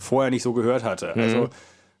auch vorher nicht so gehört hatte. Also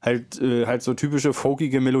halt so typische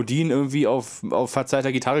folkige Melodien irgendwie auf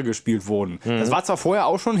verzerrter Gitarre gespielt wurden. Das war zwar vorher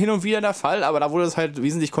auch schon hin und wieder der Fall, aber da wurde es halt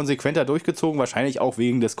wesentlich konsequenter durchgezogen, wahrscheinlich auch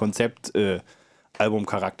wegen des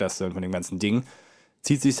Albumcharakters von dem ganzen Ding.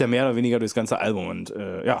 Zieht sich ja mehr oder weniger durchs ganze Album und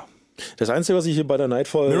Das Einzige, was ich hier bei der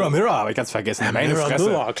Nightfall... Mirror, habe ich ganz vergessen. Meine Fresse.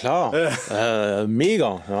 Mirror, klar.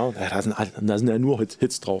 Mega. Ja. Da sind ja nur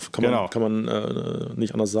Hits drauf. Kann man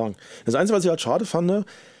nicht anders sagen. Das Einzige, was ich halt schade fand,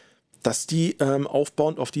 dass die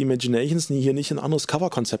aufbauend auf die Imaginations hier nicht ein anderes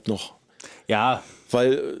Coverkonzept noch. Ja.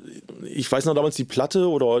 Weil ich weiß noch damals die Platte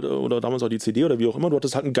oder damals auch die CD oder wie auch immer, du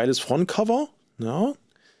hattest halt ein geiles Frontcover. Ja.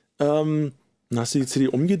 Dann hast du die CD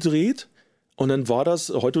umgedreht und dann war das,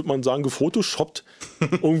 heute würde man sagen, gefotoshoppt,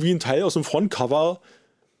 irgendwie ein Teil aus dem Frontcover,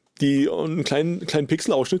 einen kleinen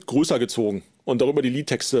Pixelausschnitt größer gezogen und darüber die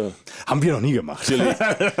Liedtexte. Haben wir noch nie gemacht.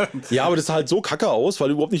 Ja, aber das sah halt so kacke aus,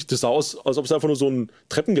 weil überhaupt nicht, das sah aus, als ob sie einfach nur so ein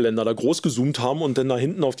Treppengeländer da groß gezoomt haben und dann da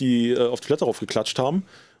hinten auf die Blätter drauf geklatscht haben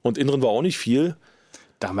und innen drin war auch nicht viel.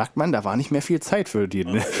 Da merkt man, da war nicht mehr viel Zeit für die.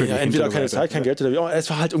 Ja, entweder keine Zeit, kein Geld. Aber es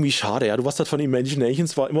war halt irgendwie schade. Ja, du warst halt von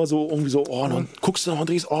Imaginations, war immer so irgendwie so, dann guckst du noch und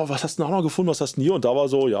drehst, was hast du noch gefunden, was hast du hier? Und da war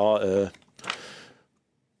so,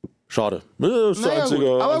 schade. Das ist der einzige,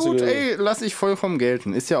 gut. Aber gut, lass ich vollkommen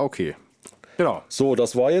gelten. Ist ja okay. Genau. So,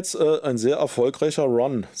 das war jetzt ein sehr erfolgreicher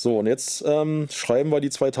Run. So, und jetzt schreiben wir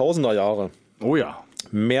die 2000er Jahre. Oh ja.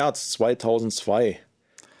 März 2002.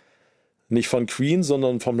 Nicht von Queen,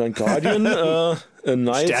 sondern vom Blind Guardian. A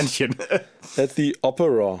Night Sternchen. at the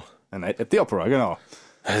Opera. A Night at the Opera, genau.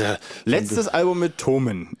 Letztes Album mit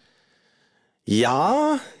Tomen.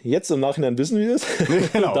 Ja, jetzt im Nachhinein wissen wir es.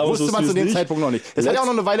 Genau, Damals wusste man zu dem nicht. Zeitpunkt noch nicht. Es hat ja auch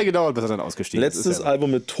noch eine Weile gedauert, bis er dann ausgestiegen ist. Letztes Ja.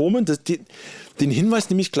 Album mit Tomen. Den Hinweis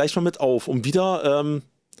nehme ich gleich mal mit auf. Und wieder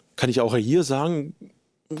kann ich auch hier sagen,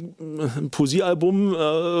 ein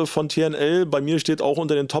Poesiealbum von TNL, bei mir steht auch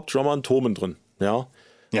unter den Top-Drummern Tomen drin. Ja.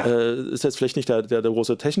 Ja. Ist jetzt vielleicht nicht der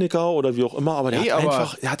große Techniker oder wie auch immer, aber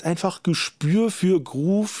der hat einfach Gespür für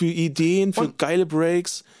Groove, für Ideen, für geile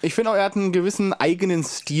Breaks. Ich finde auch, er hat einen gewissen eigenen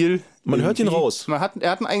Stil. Man hört ihn raus. Er hat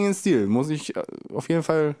einen eigenen Stil, muss ich auf jeden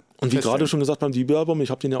Fall. Und wie gerade schon gesagt beim Debütalbum, ich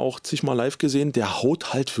habe den ja auch zigmal live gesehen, der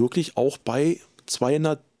haut halt wirklich auch bei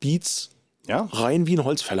 200 Beats rein wie ein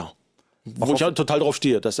Holzfäller. Wo ich ja total drauf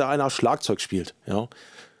stehe, dass er einer Schlagzeug spielt. Ja.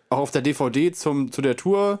 Auch auf der DVD zu der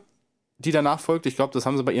Tour, die danach folgt, ich glaube, das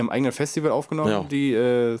haben sie bei ihrem eigenen Festival aufgenommen, die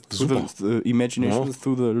Imaginations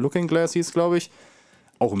Through the Looking Glass hieß, glaube ich.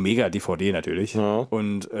 Auch mega DVD natürlich. Ja.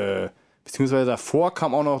 Und beziehungsweise davor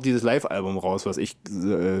kam auch noch dieses Live-Album raus, was ich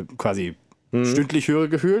quasi stündlich höre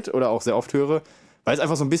gefühlt oder auch sehr oft höre, weil es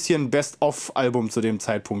einfach so ein bisschen Best-of-Album zu dem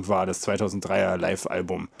Zeitpunkt war, das 2003er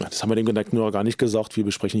Live-Album. Ja, das haben wir dem Connect nur gar nicht gesagt. Wir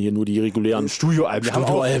besprechen hier nur die regulären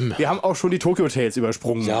Studioalben. Wir haben auch schon die Tokyo Tales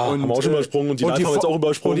übersprungen. Ja, haben wir auch schon übersprungen und die Live haben wir jetzt auch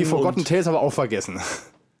übersprungen. Und die Forgotten Tales aber auch vergessen.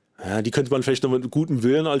 Ja, die könnte man vielleicht noch mit gutem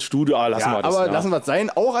Willen als Studio, lassen wir das. Aber lassen wir es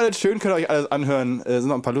sein. Auch alles schön, könnt ihr euch alles anhören. Sind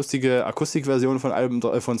noch ein paar lustige Akustikversionen von Alben,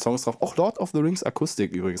 von Songs drauf. Auch Lord of the Rings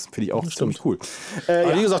Akustik übrigens. Finde ich auch ziemlich cool.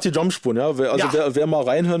 Aber wie gesagt, die Drumspuren, wer mal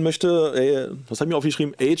reinhören möchte, das habe ich mir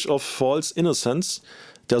aufgeschrieben, Age of False Innocence,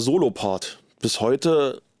 der Solo-Part. Bis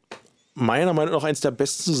heute meiner Meinung nach eins der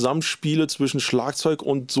besten Zusammenspiele zwischen Schlagzeug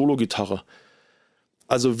und Solo-Gitarre.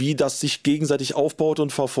 Also wie das sich gegenseitig aufbaut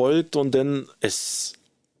und verfolgt und dann es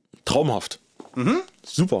traumhaft.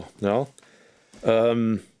 Super, ja.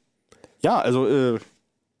 Also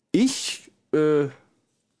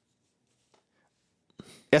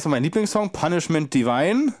erstmal mein Lieblingssong, Punishment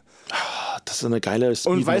Divine. Das ist eine geile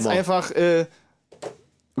Und weil es einfach, okay,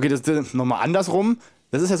 das nochmal andersrum.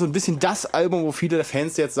 Das ist ja so ein bisschen das Album, wo viele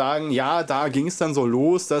Fans jetzt sagen, ja, da ging es dann so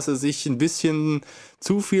los, dass sie sich ein bisschen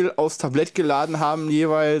zu viel aufs Tablett geladen haben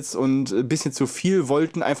jeweils und ein bisschen zu viel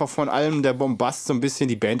wollten, einfach von allem der Bombast so ein bisschen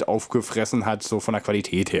die Band aufgefressen hat, so von der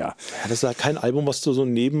Qualität her. Ja, das ist ja kein Album, was du so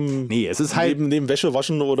neben Wäsche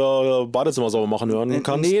waschen oder Badezimmer sauber machen hören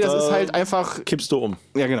kannst. Nee, das ist halt einfach... Kippst du um.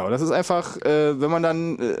 Ja, genau. Das ist einfach, wenn man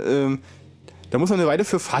dann... Da muss man eine Weile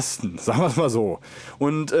für fasten, sagen wir es mal so.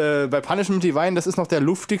 Und bei Punishment Divine, das ist noch der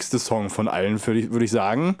luftigste Song von allen, würde ich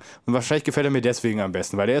sagen. Und wahrscheinlich gefällt er mir deswegen am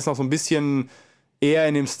besten, weil der ist noch so ein bisschen eher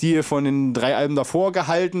in dem Stil von den 3 Alben davor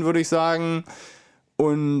gehalten, würde ich sagen.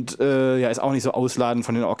 Und ist auch nicht so ausladend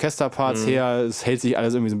von den Orchesterparts her. Es hält sich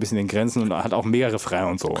alles irgendwie so ein bisschen in Grenzen und hat auch mega Refrain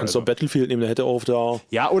und so. Du kannst doch Battlefield nehmen, der hätte auch da...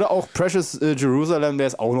 Ja, oder auch Precious Jerusalem, der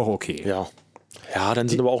ist auch noch okay. Ja, dann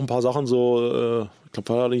sind aber auch ein paar Sachen so... Ich glaube,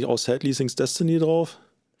 war da nicht auch Sadly Sings Destiny drauf?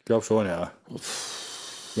 Ich glaube schon, ja.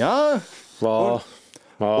 Ja.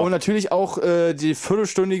 Und natürlich auch die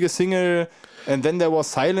viertelstündige Single And Then There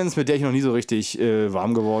Was Silence, mit der ich noch nie so richtig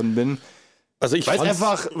warm geworden bin. Also ich Weil es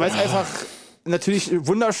einfach natürlich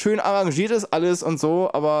wunderschön arrangiert ist alles und so,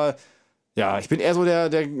 aber ja, ich bin eher so der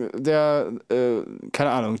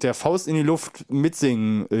keine Ahnung, der Faust in die Luft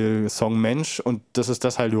mitsingen Songmensch und das ist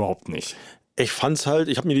das halt überhaupt nicht. Ich fand's halt,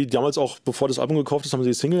 ich habe mir die damals auch, bevor das Album gekauft ist, haben sie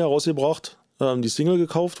die Single herausgebracht, die Single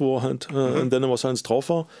gekauft, wo halt And Then There Was Silence drauf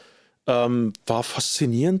war. War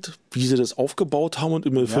faszinierend, wie sie das aufgebaut haben und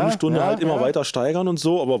in einer Viertelstunde halt immer weiter steigern und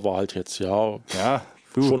so, aber war halt jetzt,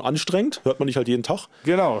 schon anstrengend, hört man nicht halt jeden Tag.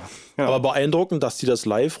 Genau. Aber beeindruckend, dass die das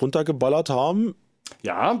live runtergeballert haben.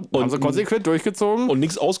 Ja, und haben sie konsequent durchgezogen. Und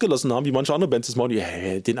nichts ausgelassen haben, wie manche andere Bands das machen.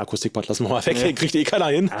 Den Akustikpart lassen wir mal weg, den kriegt keiner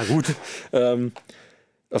hin. Ja, gut.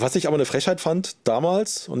 Was ich aber eine Frechheit fand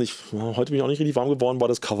damals, und heute bin ich auch nicht richtig warm geworden, war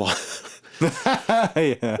das Cover.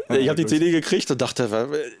 Ich habe die CD gekriegt und dachte,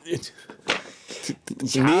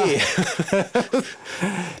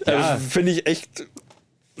 finde ich echt...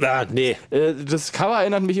 nee. Das Cover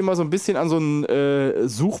erinnert mich immer so ein bisschen an so ein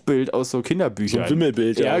Suchbild aus so Kinderbüchern. So ein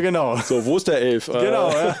Wimmelbild, ja. Genau. So, wo ist der Elf? Genau,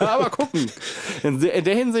 aber gucken. In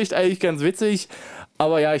der Hinsicht eigentlich ganz witzig,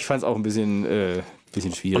 aber ja, ich fand es auch ein bisschen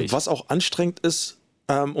schwierig. Und was auch anstrengend ist,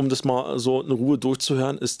 um das mal so in Ruhe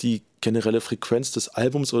durchzuhören, ist die generelle Frequenz des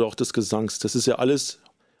Albums oder auch des Gesangs. Das ist ja alles,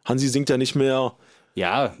 Hansi singt ja nicht mehr...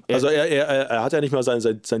 Ja. Also er hat ja nicht mehr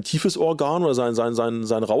sein tiefes Organ oder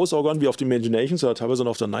sein raues Organ wie auf den Imaginations oder teilweise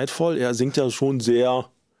noch auf der Nightfall. Er singt ja schon sehr...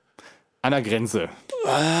 An der Grenze.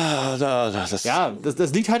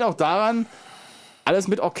 Das liegt halt auch daran, alles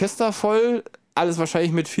mit Orchester voll, alles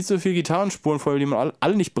wahrscheinlich mit viel zu viel Gitarrenspuren voll, die man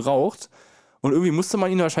alle nicht braucht. Und irgendwie musste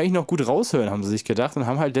man ihn wahrscheinlich noch gut raushören, haben sie sich gedacht. Und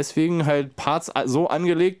haben halt deswegen halt Parts so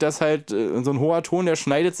angelegt, dass halt so ein hoher Ton, der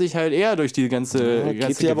schneidet sich halt eher durch die ganze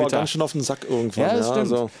geht dir aber ganz schön auf den Sack irgendwann. Ja, das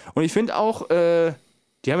stimmt. Also. Und ich finde auch,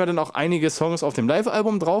 die haben ja dann auch einige Songs auf dem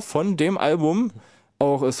Live-Album drauf, von dem Album.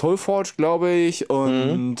 Auch Soulforge, glaube ich.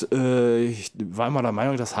 Und ich war immer der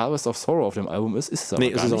Meinung, dass Harvest of Sorrow auf dem Album ist. Ist es aber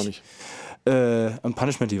gar ist es nicht. auch nicht. Und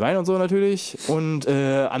Punishment Divine und so natürlich. Und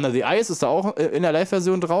Under the Ice ist da auch in der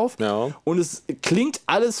Live-Version drauf. Ja. Und es klingt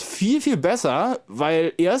alles viel, viel besser,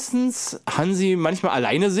 weil erstens Hansi manchmal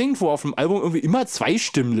alleine singt, wo auf dem Album irgendwie immer 2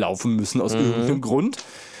 Stimmen laufen müssen aus irgendeinem Grund.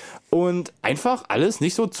 Und einfach alles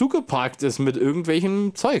nicht so zugeparkt ist mit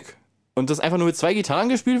irgendwelchem Zeug. Und das einfach nur mit 2 Gitarren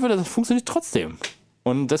gespielt wird, das funktioniert trotzdem.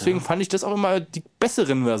 Und deswegen fand ich das auch immer die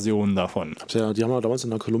besseren Versionen davon. Ja, die haben ja damals in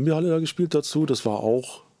der Columbia-Halle da gespielt dazu. Das war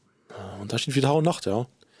auch Unterschied wie Tag und Nacht, ja.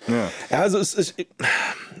 Ja, also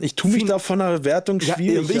ich tue mich da von der Wertung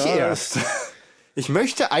schwierig. Ja, ich erst. Ich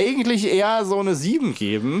möchte eigentlich eher so eine 7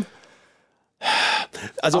 geben.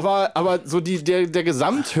 Also, aber so der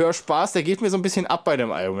Gesamthörspaß, der geht mir so ein bisschen ab bei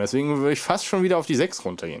dem Album. Deswegen würde ich fast schon wieder auf die 6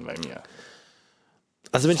 runtergehen bei mir.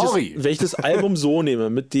 Also wenn ich das Album so nehme,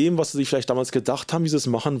 mit dem, was sie sich vielleicht damals gedacht haben, wie sie es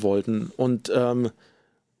machen wollten und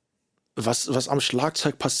was am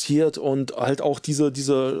Schlagzeug passiert und halt auch diese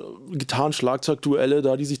Gitarren-Schlagzeug-Duelle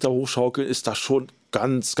da, die sich da hochschaukeln, ist das schon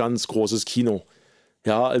ganz, ganz großes Kino.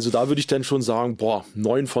 Ja, also da würde ich dann schon sagen,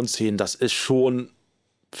 9 von 10, das ist schon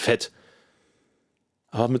fett.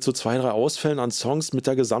 Aber mit so 2, 3 Ausfällen an Songs, mit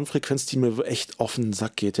der Gesamtfrequenz, die mir echt auf den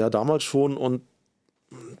Sack geht, ja, damals schon und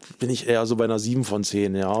bin ich eher so bei einer 7 von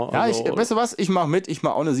 10, ja. Also, ja, weißt du was, ich mache mit, ich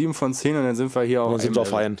mache auch eine 7 von 10 und dann sind wir hier auch. Dann sind wir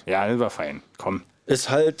fein. Ja, dann sind wir fein, komm. Ist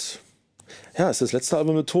halt, ja, ist das letzte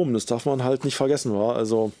Album mit Tom, das darf man halt nicht vergessen, war.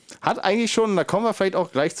 Also. Hat eigentlich schon, da kommen wir vielleicht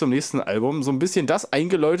auch gleich zum nächsten Album, so ein bisschen das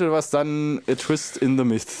eingeläutet, was dann A Twist in the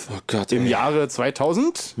Myth im Jahre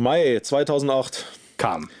 2000 Mai 2008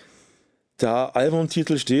 kam. Der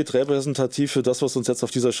Albumtitel steht repräsentativ für das, was uns jetzt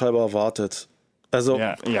auf dieser Scheibe erwartet. Also,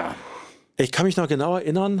 ja. Ich kann mich noch genau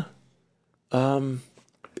erinnern.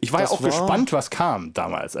 Ich war ja auch gespannt, was kam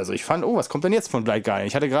damals. Also ich fand, was kommt denn jetzt von Blind Guardian?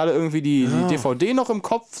 Ich hatte gerade irgendwie die DVD noch im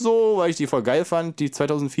Kopf so, weil ich die voll geil fand, die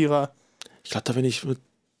 2004er. Ich glaube, da bin ich mit...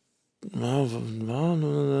 Wann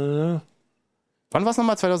war es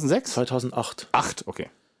nochmal? 2006? 2008. 8, okay.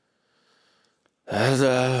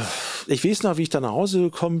 Ich weiß noch, wie ich da nach Hause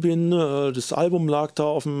gekommen bin. Das Album lag da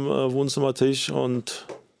auf dem Wohnzimmertisch und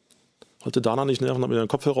wollte Dana nicht nerven, habe mir den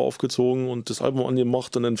Kopfhörer aufgezogen und das Album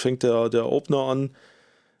angemacht und dann fängt der Opener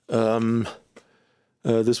an.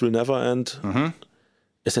 This Will Never End.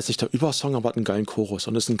 Ist jetzt nicht der Übersong, aber hat einen geilen Chorus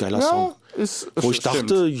und ist ein geiler Song. Wo ich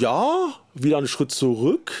dachte, wieder einen Schritt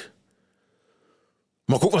zurück.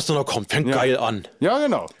 Mal gucken, was da noch kommt. Fängt geil an. Ja,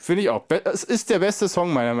 genau. Finde ich auch. Es ist der beste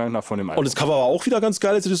Song meiner Meinung nach von dem Album. Und das Cover war auch wieder ganz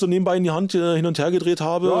geil, als ich das so nebenbei in die Hand hin und her gedreht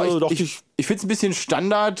habe. Ja, ich finde es ein bisschen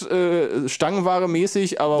Standard,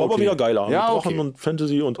 Stangenware-mäßig, aber war aber wieder geiler. Ja, mit Drachen und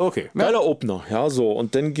Fantasy und geiler Opener. Ja, so.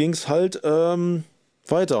 Und dann ging es halt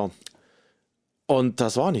weiter. Und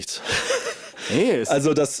das war nichts. Nee,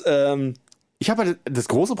 also das... ich habe halt das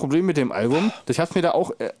große Problem mit dem Album, ich habe es mir da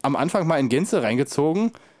auch am Anfang mal in Gänze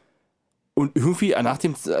reingezogen. Und irgendwie innerhalb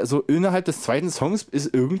des zweiten Songs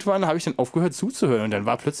habe ich dann aufgehört zuzuhören. Und dann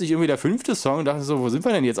war plötzlich irgendwie der 5. Song und dachte so, wo sind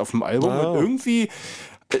wir denn jetzt auf dem Album? Und irgendwie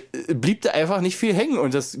blieb da einfach nicht viel hängen.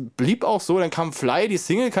 Und das blieb auch so. Dann kam Fly, die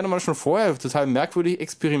Single, kannte man schon vorher total merkwürdig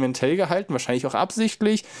experimentell gehalten, wahrscheinlich auch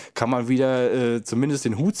absichtlich. Kann man wieder zumindest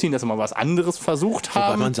den Hut ziehen, dass wir mal was anderes versucht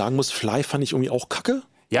haben. Wobei man sagen muss, Fly fand ich irgendwie auch kacke.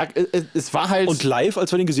 Ja, es war halt... Und live,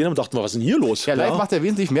 als wir den gesehen haben, dachten wir, was ist denn hier los? Ja, live macht er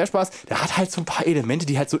wesentlich mehr Spaß. Der hat halt so ein paar Elemente,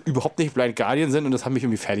 die halt so überhaupt nicht Blind Guardian sind und das hat mich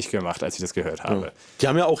irgendwie fertig gemacht, als ich das gehört habe. Ja. Die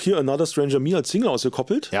haben ja auch hier Another Stranger Me als Single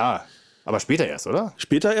ausgekoppelt. Ja, aber später erst, oder?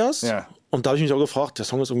 Später erst. Ja. Und da habe ich mich auch gefragt, der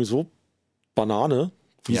Song ist irgendwie so Banane.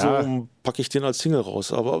 Wieso packe ich den als Single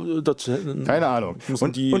raus? Aber keine Ahnung.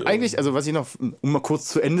 Und eigentlich, also was ich noch, um mal kurz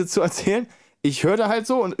zu Ende zu erzählen, ich hörte halt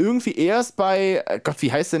so und irgendwie erst bei,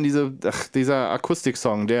 wie heißt denn dieser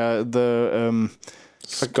Akustik-Song,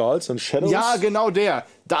 Skulls and Shadows? Ja, genau der.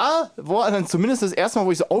 Da war dann zumindest das erste Mal,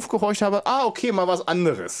 wo ich so aufgehorcht habe, okay, mal was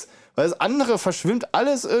anderes. Weil das andere verschwimmt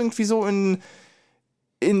alles irgendwie so in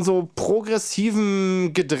so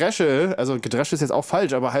progressiven Gedresche. Also Gedresche ist jetzt auch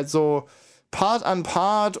falsch, aber halt so Part an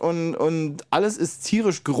Part und alles ist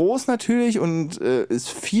tierisch groß natürlich und ist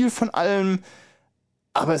viel von allem.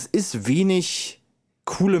 Aber es ist wenig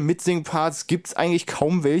coole Mitsing-Parts, gibt es eigentlich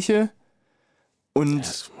kaum welche. Und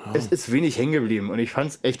es ist wenig hängen geblieben und ich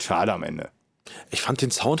fand es echt schade am Ende. Ich fand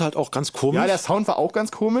den Sound halt auch ganz komisch. Ja, der Sound war auch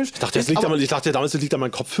ganz komisch. Ich dachte damals, das liegt an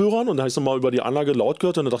meinen Kopfhörern und dann habe ich es nochmal über die Anlage laut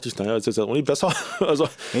gehört und dann dachte ich, naja, ist jetzt auch nicht besser. Also,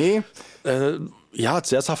 Nee. ja,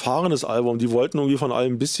 sehr zerfahrenes Album. Die wollten irgendwie von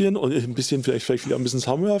allem ein bisschen und ein bisschen, vielleicht wieder ein bisschen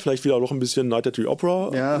Summer, vielleicht wieder noch ein bisschen Night at the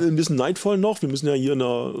Opera, Ja. ein bisschen Nightfall noch. Wir müssen ja hier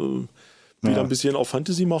wieder ein bisschen auf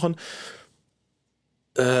Fantasy machen.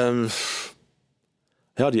 Ja,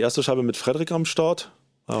 die erste Scheibe mit Frederik am Start.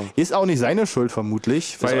 Ja. Ist auch nicht seine Schuld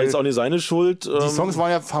vermutlich, Das war weil jetzt auch nicht seine Schuld. die Songs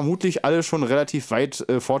waren ja vermutlich alle schon relativ weit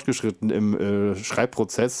fortgeschritten im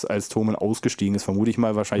Schreibprozess, als Thomen ausgestiegen ist. Vermute ich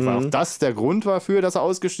mal, wahrscheinlich war auch das der Grund dafür, dass er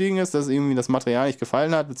ausgestiegen ist, dass irgendwie das Material nicht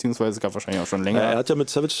gefallen hat, beziehungsweise es gab wahrscheinlich auch schon länger. Er hat ja mit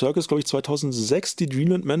Savage Circus, glaube ich, 2006 die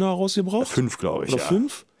Dreamland Männer rausgebracht. 5, glaube ich. Oder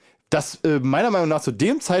 5? Das meiner Meinung nach zu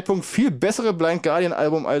dem Zeitpunkt viel bessere Blind Guardian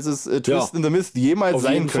Album, als es Twist in the Mist jemals Auf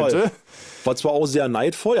sein jeden könnte. Fall. War zwar auch sehr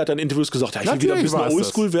neidvoll. Er hat dann in Interviews gesagt, ja, ich will wieder ein bisschen war es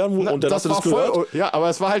oldschool das. werden. Und dann hast du das gehört. voll, ja, aber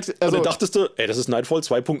es war halt. Und Also, dann dachtest du, ey, das ist Nightfall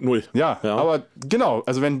 2.0. ja, aber genau.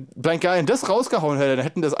 Also, wenn Blind Guardian das rausgehauen hätte, dann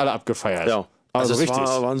hätten das alle abgefeiert. Ja. Also, es richtig.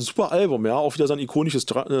 war ein super Album, ja. Auch wieder sein ikonisches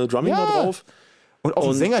Drumming da drauf. Und auch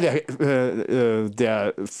ein Sänger,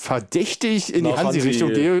 der verdächtig in die Nach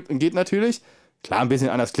Hansi-Richtung Hansi. geht natürlich. Klar, ein bisschen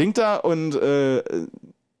anders klingt er und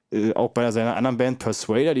auch bei seiner anderen Band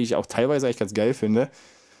Persuader, die ich auch teilweise eigentlich ganz geil finde,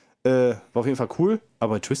 war auf jeden Fall cool.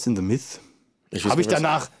 Aber Twist in the Myth habe ich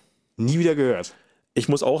danach nie wieder gehört. Ich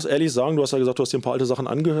muss auch ehrlich sagen, du hast ja gesagt, du hast dir ein paar alte Sachen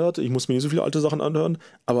angehört. Ich muss mir nicht so viele alte Sachen anhören.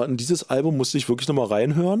 Aber in dieses Album musste ich wirklich nochmal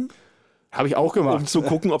reinhören, Habe ich auch gemacht. um zu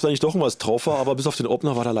gucken, ob da nicht doch was drauf war. Aber bis auf den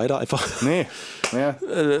Opener war da leider einfach... Nee, naja,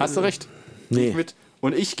 hast du recht. Nee.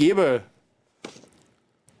 Und ich gebe...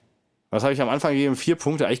 Was habe ich am Anfang gegeben? 4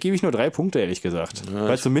 Punkte. Eigentlich gebe ich nur 3 Punkte, ehrlich gesagt.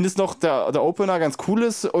 Weil zumindest noch der Opener ganz cool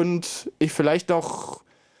ist und ich vielleicht noch,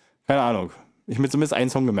 keine Ahnung, ich mir zumindest einen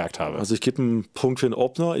Song gemerkt habe. Also ich gebe einen Punkt für den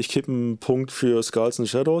Opener, ich gebe einen Punkt für Skulls and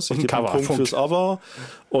Shadows, ich gebe einen Punkt fürs Cover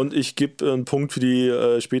und ich gebe einen Punkt für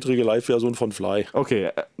die spätere Live-Version von Fly.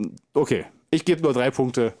 Okay. Ich gebe nur 3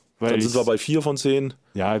 Punkte. Weil Dann sind wir bei 4 von 10.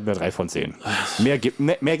 Ja, bei 3 von 10. Mehr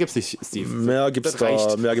gibt's nicht, Steve. Mehr gibt's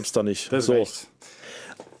da nicht. Das reicht.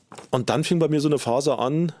 Und dann fing bei mir so eine Phase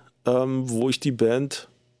an, wo ich die Band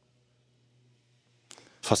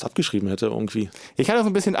fast abgeschrieben hätte irgendwie. Ich hatte so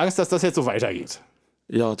ein bisschen Angst, dass das jetzt so weitergeht.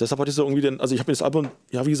 Ja, deshalb hatte ich so irgendwie also ich habe mir das Album,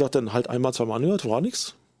 ja wie gesagt, dann halt einmal, zweimal angehört, war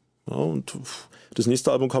nichts. Ja, und das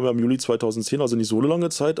nächste Album kam ja im Juli 2010, also nicht so lange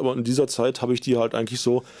Zeit, aber in dieser Zeit habe ich die halt eigentlich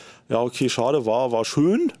so, ja okay, schade, war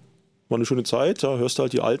schön, war eine schöne Zeit, da hörst du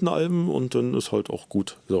halt die alten Alben und dann ist halt auch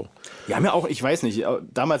gut. So. Wir haben ja auch, ich weiß nicht,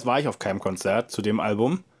 damals war ich auf keinem Konzert zu dem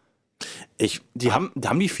Album.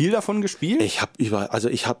 Haben die viel davon gespielt?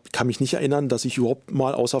 Kann mich nicht erinnern, dass ich überhaupt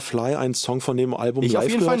mal außer Fly einen Song von dem Album Ich live auf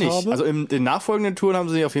jeden Fall gehört nicht. habe. Also in den nachfolgenden Touren haben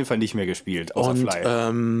sie auf jeden Fall nicht mehr gespielt, außer Und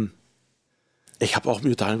Fly. ich habe auch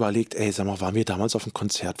mir dann überlegt, ey, sag mal, waren wir damals auf einem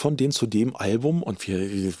Konzert von denen zu dem Album und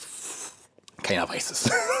wir... Keiner weiß es.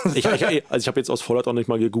 Ich habe jetzt aus Vorlaut auch nicht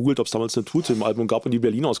mal gegoogelt, ob es damals eine Tour zu dem Album gab und die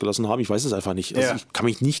Berlin ausgelassen haben. Ich weiß es einfach nicht. Also Ja. ich kann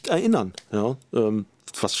mich nicht erinnern. Ja,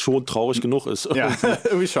 was schon traurig genug ist. Ja,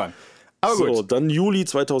 irgendwie schon. Aber gut. So, dann Juli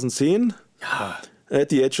 2010. Ja.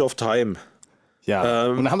 At the Edge of Time. Ja.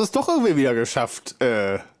 Und dann haben sie es doch irgendwie wieder geschafft.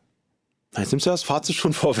 Jetzt nimmst du das Fazit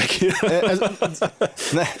schon vorweg.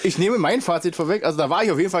 Ich nehme mein Fazit vorweg. Also da war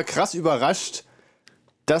ich auf jeden Fall krass überrascht,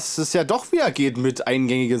 dass es ja doch wieder geht mit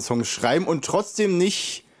eingängigen Songs schreiben und trotzdem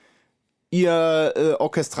nicht ihr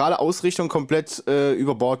orchestrale Ausrichtung komplett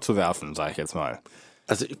über Bord zu werfen, sage ich jetzt mal.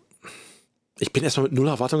 Also ich bin erstmal mit null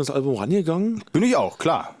Erwartung ins Album rangegangen. Bin ich auch,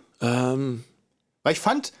 klar. Weil ich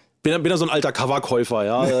fand... Bin ja so ein alter Coverkäufer,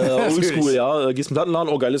 ja. Oldschool, ja. Gehst im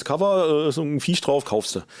Plattenladen, oh, geiles Cover, so ein Viech drauf,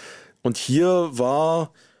 kaufst du. Und hier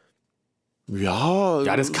war... Ja,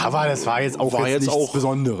 das Cover, das war jetzt auch nichts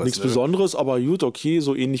Besonderes. Nichts Besonderes, aber gut, okay,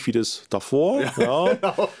 so ähnlich wie das davor. Ja, genau.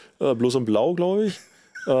 Bloß in Blau, glaube ich.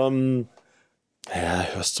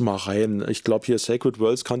 Hörst du mal rein. Ich glaube, hier Sacred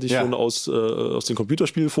Worlds kannte ich schon aus den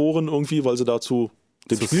Computerspielforen irgendwie, weil sie dazu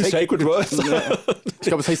dem Spiel Sacred Worlds. Ich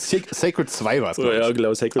glaube, es heißt Sacred 2 war es. Ja,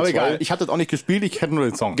 genau, Sacred 2. Aber egal, ich habe das auch nicht gespielt, ich kenne nur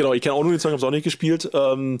den Song. Genau, ich kenne auch nur den Song, habe es auch nicht gespielt.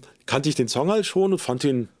 Kannte ich den Song halt schon und fand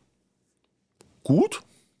den gut.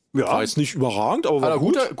 Ja. War jetzt nicht überragend, aber war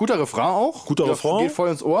gut. Guter Refrain auch. Guter Refrain. Geht voll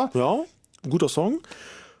ins Ohr. Ja, ein guter Song.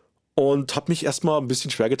 Und habe mich erstmal ein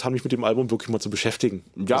bisschen schwer getan, mich mit dem Album wirklich mal zu beschäftigen.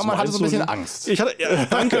 Ja, also man hatte so ein bisschen Angst.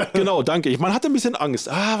 Danke, genau, danke. Man hatte ein bisschen Angst.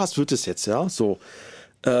 Was wird das jetzt, ja? So.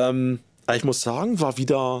 Ich muss sagen, war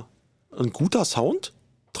wieder ein guter Sound.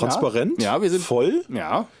 Transparent. Ja, wir sind voll.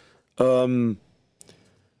 Ja.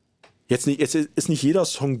 Jetzt ist nicht jeder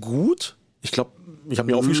Song gut. Ich glaube, ich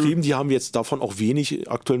habe mir aufgeschrieben, die haben jetzt davon auch wenig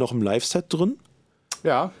aktuell noch im Live-Set drin.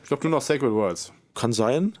 Ja, ich glaube nur noch Sacred Worlds. Kann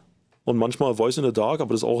sein. und manchmal Voice in the Dark,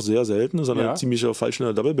 aber das ist auch sehr selten. Das ist eine ziemliche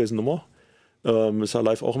falsche Double Bass Nummer. Ist ja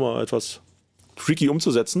live auch immer etwas tricky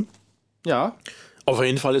umzusetzen. Ja. Auf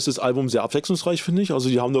jeden Fall ist das Album sehr abwechslungsreich, finde ich. Also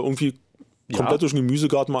die haben da irgendwie komplett durch den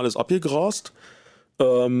Gemüsegarten mal alles abgegrast.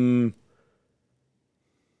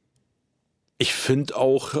 Ich finde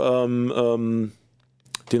auch den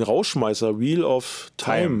Rauschmeißer Wheel of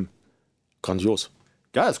Time grandios.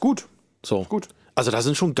 Ja, ist gut. So. Gut. Also da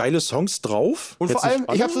sind schon geile Songs drauf. Und vor allem,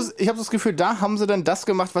 ich hab das Gefühl, da haben sie dann das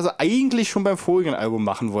gemacht, was sie eigentlich schon beim vorigen Album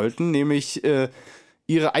machen wollten, nämlich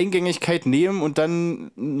ihre Eingängigkeit nehmen und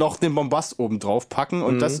dann noch den Bombast oben drauf packen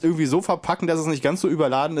und das irgendwie so verpacken, dass es nicht ganz so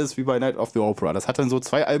überladen ist wie bei Night of the Opera. Das hat dann so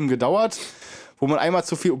 2 Alben gedauert, wo man einmal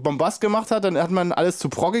zu viel Bombast gemacht hat, dann hat man alles zu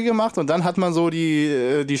proggy gemacht und dann hat man so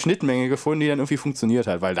die Schnittmenge gefunden, die dann irgendwie funktioniert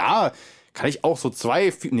hat. Weil da kann ich auch so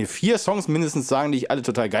 4 Songs mindestens sagen, die ich alle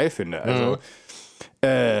total geil finde. Also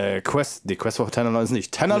Quest for Tanalon ist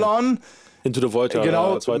nicht. Tanalon. Into the Void,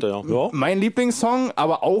 genau, zweiter, ja. Mein Lieblingssong,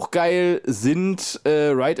 aber auch geil sind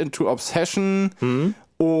Ride into Obsession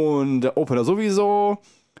und der Opener sowieso.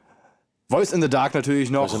 Voice in the Dark natürlich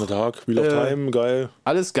noch. Voice in the Dark, Wheel of Time, geil.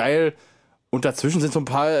 Alles geil. Und dazwischen sind so ein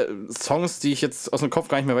paar Songs, die ich jetzt aus dem Kopf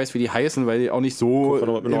gar nicht mehr weiß, wie die heißen, weil die auch nicht so... Guck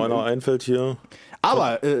mal, ob mir noch einer einfällt hier.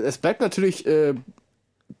 Aber es bleibt natürlich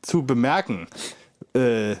zu bemerken,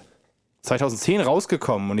 2010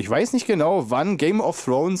 rausgekommen und ich weiß nicht genau, wann Game of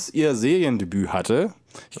Thrones ihr Seriendebüt hatte.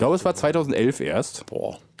 Ich glaube, es war 2011 erst.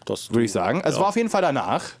 Boah, das würde ich sagen. Es war auf jeden Fall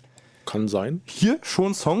danach. Kann sein. Hier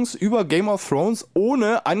schon Songs über Game of Thrones,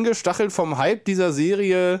 ohne angestachelt vom Hype dieser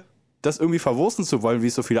Serie das irgendwie verwursten zu wollen, wie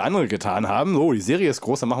es so viele andere getan haben. So, die Serie ist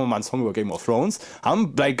groß, dann machen wir mal einen Song über Game of Thrones.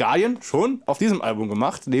 Haben Blind Guardian schon auf diesem Album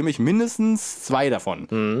gemacht, nämlich mindestens 2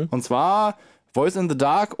 davon. Und zwar Voice in the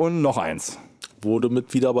Dark und noch eins. Wurde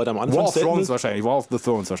mit wieder bei deinem Anfangsstatement. War of Thrones wahrscheinlich, War of the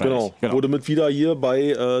Thrones wahrscheinlich. Genau. Wurde mit wieder hier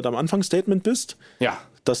bei deinem Anfangsstatement bist. Ja.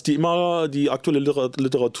 Dass die immer die aktuelle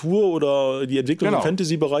Literatur oder die Entwicklung im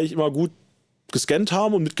Fantasy-Bereich immer gut gescannt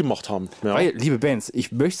haben und mitgemacht haben. Ja. Weil, liebe Bands,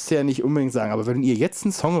 ich möchte es ja nicht unbedingt sagen, aber wenn ihr jetzt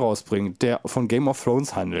einen Song rausbringt, der von Game of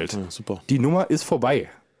Thrones handelt, super. Die Nummer ist vorbei.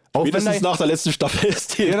 Auch mindestens nach der letzten Staffel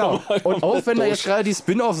ist die. Genau. Und auch wenn da jetzt gerade die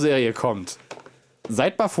Spin-off-Serie kommt,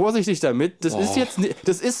 seid mal vorsichtig damit. Das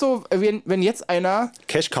ist so, wenn jetzt einer...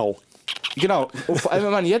 Cash Cow. Genau. Und vor allem,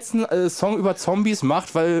 wenn man jetzt einen Song über Zombies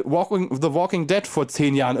macht, weil The Walking Dead vor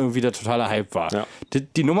 10 Jahren irgendwie der totale Hype war. Ja.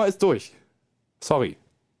 Die Nummer ist durch. Sorry.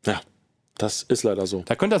 Ja, das ist leider so.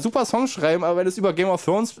 Da könnt ihr super Songs schreiben, aber wenn es über Game of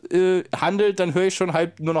Thrones handelt, dann höre ich schon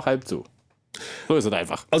nur noch halb zu. So ist es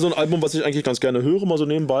einfach. Also ein Album, was ich eigentlich ganz gerne höre, mal so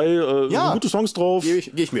nebenbei. Gute Songs drauf. Geh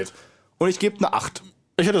ich mit. Und ich gebe eine 8.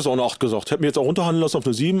 Ich hätte es auch eine 8 gesagt. Hätte mir jetzt auch runterhandeln lassen auf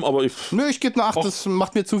eine 7, aber ich... Nö, ich gebe eine 8. Das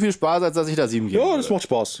macht mir zu viel Spaß, als dass ich da 7 gebe. Ja, das macht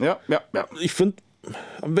Spaß. Ja. Ich finde,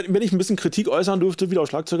 wenn ich ein bisschen Kritik äußern dürfte, wieder aus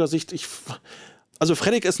Schlagzeugersicht, also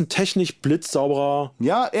Fredrik ist ein technisch blitzsauberer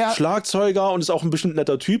Schlagzeuger und ist auch ein bestimmt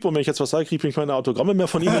netter Typ. Und wenn ich jetzt was sage, kriege ich keine Autogramme mehr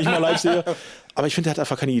von ihm, wenn ich mal live sehe. Aber ich finde, er hat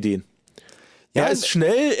einfach keine Ideen. Ja, er ist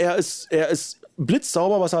schnell, er ist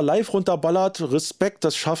blitzsauber, was er live runterballert. Respekt,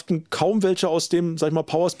 das schafften kaum welche aus dem, sag ich mal,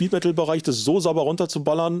 Power-Speed-Metal-Bereich, das so sauber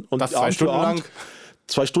runterzuballern. Und das 2 Stunden lang.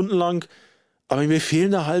 2 Stunden lang. Aber mir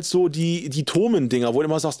fehlen da halt so die Tomen-Dinger, wo du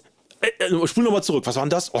immer sagst, spul nochmal zurück, was war denn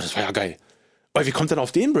das? Oh, das war ja geil. Aber wie kommt denn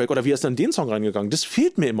auf den Break oder wie ist denn den Song reingegangen? Das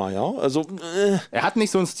fehlt mir immer, ja. Also, Er hat nicht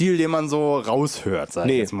so einen Stil, den man so raushört, sag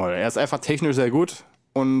ich jetzt mal. Er ist einfach technisch sehr gut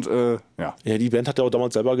und ja. Ja, die Band hat ja auch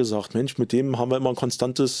damals selber gesagt, Mensch, mit dem haben wir immer ein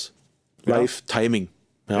konstantes Live-Timing.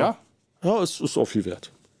 Ja, es ist auch viel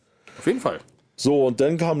wert. Auf jeden Fall. So, und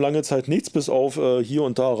dann kam lange Zeit nichts, bis auf hier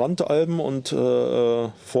und da Randalben und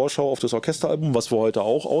Vorschau auf das Orchesteralbum, was wir heute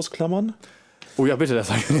auch ausklammern. Oh ja, bitte, das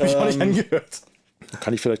habe ich nämlich auch nicht angehört.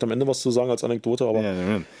 Kann ich vielleicht am Ende was zu sagen als Anekdote, aber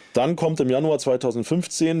dann kommt im Januar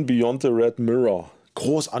 2015 Beyond the Red Mirror.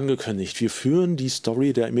 Groß angekündigt. Wir führen die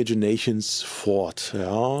Story der Imaginations fort.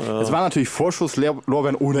 Ja, es war natürlich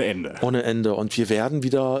Vorschusslorbeeren ohne Ende. Ohne Ende. Und wir werden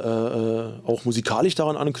wieder auch musikalisch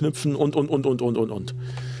daran anknüpfen und.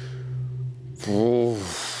 Oh.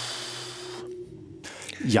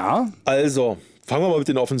 Ja. Also, fangen wir mal mit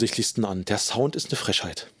den offensichtlichsten an. Der Sound ist eine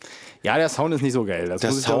Frechheit. Ja, der Sound ist nicht so geil.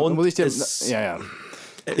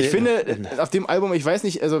 Ich finde, auf dem Album, ich weiß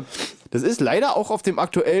nicht, also das ist leider auch auf dem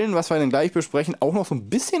aktuellen, was wir dann gleich besprechen, auch noch so ein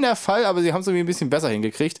bisschen der Fall, aber sie haben es irgendwie ein bisschen besser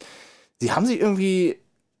hingekriegt. Sie haben sich irgendwie,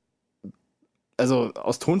 also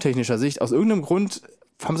aus tontechnischer Sicht, aus irgendeinem Grund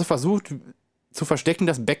haben sie versucht zu verstecken,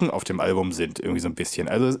 dass Becken auf dem Album sind, irgendwie so ein bisschen.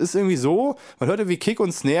 Also es ist irgendwie so, man hört irgendwie Kick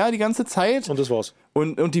und Snare die ganze Zeit. Und das war's.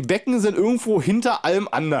 Und die Becken sind irgendwo hinter allem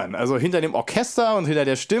anderen. Also hinter dem Orchester und hinter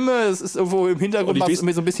der Stimme. Es ist irgendwo im Hintergrund so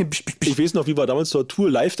ein bisschen... Ich weiß noch, wie wir damals zur Tour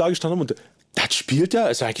live da gestanden haben und Das spielt ja,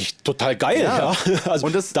 ist eigentlich total geil. Ja. Ja. Also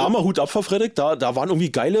Und das- da mal Hut ab vor Fredrik, da waren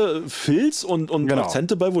irgendwie geile Fills und Genau.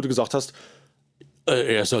 Akzente bei, wo du gesagt hast,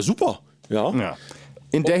 er ist ja super. Ja. Ja.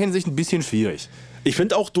 In der Hinsicht ein bisschen schwierig. Ich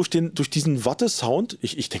finde auch durch diesen Watte-Sound,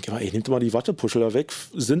 ich denke mal, nehmt mal die Wattepuschel da weg,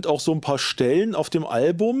 sind auch so ein paar Stellen auf dem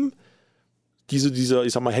Album, diese,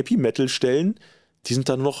 ich sag mal, Happy-Metal-Stellen, die sind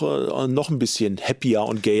dann noch ein bisschen happier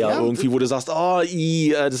und gayer Ja, irgendwie, wo du sagst, das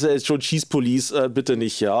ist ja jetzt schon Cheese Police, bitte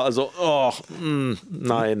nicht, ja. Also,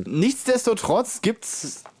 nein. Nichtsdestotrotz gibt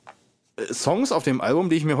es Songs auf dem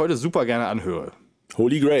Album, die ich mir heute super gerne anhöre.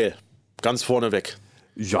 Holy Grail, ganz vorne weg.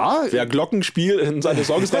 Ja, Wer Glockenspiel in seine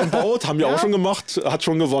Songs reinbaut, haben wir Ja. auch schon gemacht, hat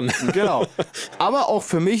schon gewonnen. genau. Aber auch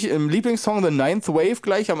für mich im Lieblingssong The Ninth Wave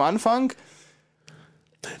gleich am Anfang.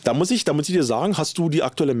 Da muss ich dir sagen, hast du die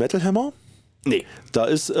aktuelle Metal Hammer? Nee. Da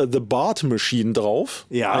ist The Bard Machine drauf,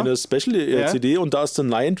 Ja. eine Special-CD, und da ist The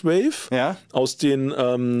Ninth Wave Ja. aus den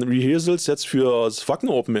Rehearsals jetzt für das Wacken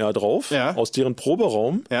Open Air drauf, Ja. aus deren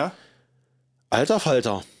Proberaum. Ja. Alter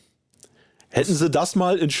Falter, hätten sie das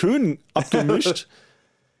mal in schön abgemischt,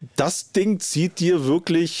 das Ding zieht dir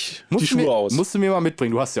wirklich die Schuhe aus. Musst du mir mal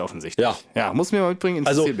mitbringen, du hast ja offensichtlich. Ja. Ja, musst du mir mal mitbringen,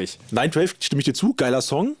 Also, interessiert mich. Ninth Wave, stimme ich dir zu, geiler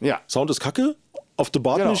Song, Ja. Sound ist kacke. Auf The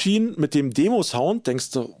Bard Genau. Machine mit dem Demo-Sound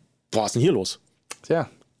denkst du, was ist denn hier los? Tja.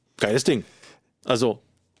 Geiles Ding. Also,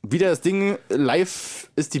 Wieder das Ding, live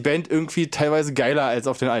ist die Band irgendwie teilweise geiler als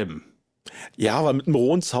auf den Alben. ja, aber mit einem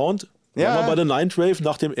rohen Sound. Ja. Ja. Bei der Ninth Wave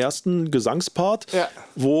nach dem ersten Gesangspart, Ja.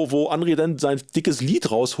 wo André dann sein dickes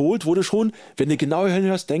Lied rausholt, wurde schon, wenn du genau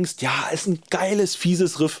hinhörst, denkst, ja, ist ein geiles,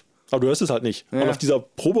 fieses Riff. Aber du hörst es halt nicht. Ja. Und auf dieser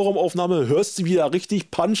Proberaumaufnahme hörst du, wie da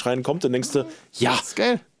richtig Punch reinkommt, dann denkst du, ja, Das ist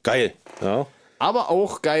geil. geil. Ja. Aber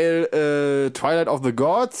auch geil, Twilight of the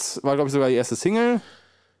Gods war, glaube ich, sogar die erste Single.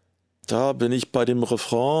 Da bin ich bei dem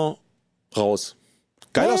Refrain raus.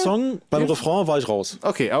 Geiler Ja. Song, beim Refrain war ich raus.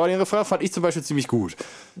 Okay, aber den Refrain fand ich zum Beispiel ziemlich gut.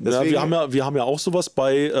 Ja, Deswegen, wir haben ja auch sowas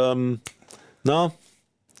bei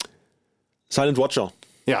Silent Watcher.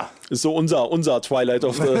 ja. Ist so unser Twilight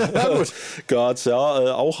of the Gods,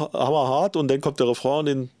 ja. Auch hammerhart, und dann kommt der Refrain,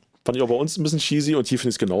 den fand ich auch bei uns ein bisschen cheesy, und hier finde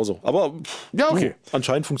ich es genauso. Aber Ja, okay.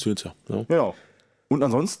 Anscheinend funktioniert es ja. Ja. Genau. Und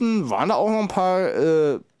ansonsten waren da auch noch ein paar,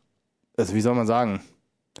 also wie soll man sagen,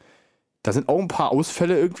 da sind auch ein paar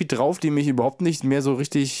Ausfälle irgendwie drauf, die mich überhaupt nicht mehr so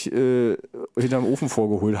richtig hinterm Ofen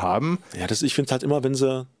vorgeholt haben. Ja, ich finde es halt immer, wenn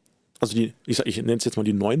sie, also ich nenne es jetzt mal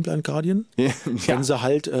die neuen Blind Guardian, wenn sie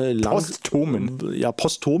halt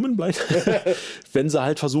Postomen bleiben, wenn sie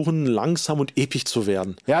halt versuchen, langsam und episch zu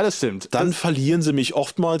werden. Ja, das stimmt. Dann verlieren sie mich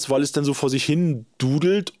oftmals, weil es dann so vor sich hin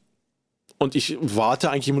dudelt, und ich warte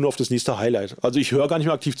eigentlich immer nur auf das nächste Highlight. Also ich höre gar nicht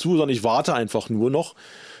mehr aktiv zu, sondern ich warte einfach nur noch.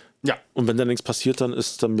 Ja. Und wenn dann nichts passiert, dann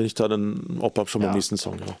bin ich da dann auch schon beim nächsten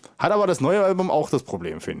Song. Ja. Hat aber das neue Album auch das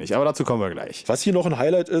Problem, finde ich. Aber dazu kommen wir gleich. Was hier noch ein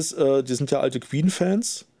Highlight ist, die sind ja alte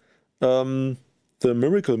Queen-Fans. The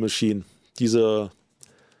Miracle Machine, diese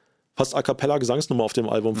fast a cappella Gesangsnummer auf dem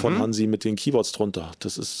Album von Hansi mit den Keyboards drunter.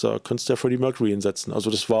 Das ist, könntest du ja Freddie Mercury hinsetzen. Also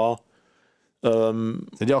das war, Sind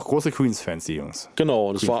ja auch große Queens-Fans, die Jungs.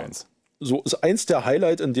 genau, das war Queen-Fans. so, ist eins der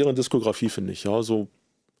Highlight in deren Diskografie, finde ich. Ja, so.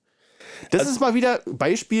 Das ist mal wieder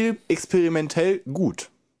Beispiel experimentell gut.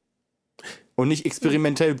 Und nicht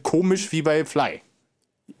experimentell komisch wie bei Fly.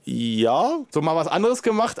 Ja, So mal was anderes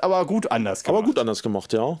gemacht, aber gut anders gemacht. aber gut anders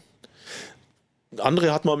gemacht, ja.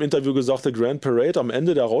 André hat mal im Interview gesagt, der Grand Parade am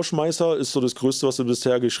Ende, der Rauschmeißer, ist so das Größte, was sie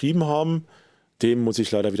bisher geschrieben haben. Dem muss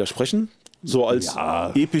ich leider widersprechen. So als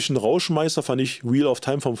Ja. epischen Rauschmeißer fand ich Wheel of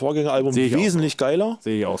Time vom Vorgängeralbum Sehe ich auch wesentlich geiler.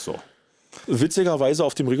 Sehe ich auch so. Witzigerweise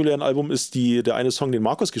auf dem regulären Album ist der eine Song, den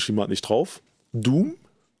Markus geschrieben hat, nicht drauf. Doom,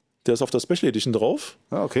 der ist auf der Special Edition drauf.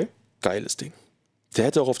 Ah, okay. Geiles Ding. Der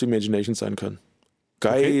hätte auch auf der Imagination sein können.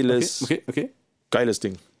 Geiles, Okay. geiles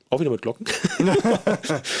Ding. Auch wieder mit Glocken.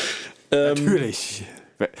 Natürlich.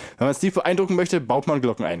 Wenn man Steve beeindrucken möchte, baut man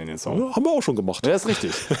Glocken ein in den Song. Ja, haben wir auch schon gemacht. Ja, das ist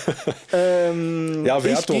richtig. Ja, ich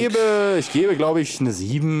Wertung. gebe, glaube ich, eine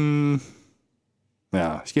 7.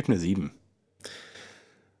 Ja, ich gebe eine 7.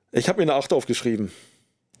 Ich habe mir eine 8 aufgeschrieben.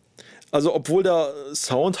 Also, obwohl der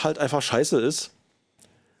Sound halt einfach scheiße ist,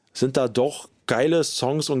 sind da doch geile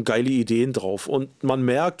Songs und geile Ideen drauf. Und man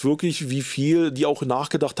merkt wirklich, wie viel die auch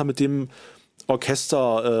nachgedacht haben mit dem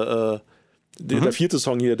Orchester. Der vierte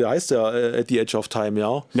Song hier, der heißt ja At the Edge of Time,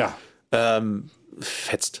 ja. Ja.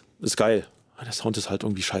 Fetzt. Ist geil. Der Sound ist halt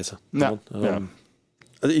irgendwie scheiße. Ja. Ja.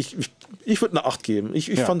 Also ich würde eine 8 geben. Ich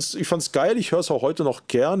Ja. fand's geil. Ich höre es auch heute noch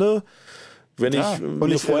gerne. Wenn Ja, ich und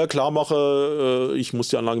mir ich, vorher klar mache, ich muss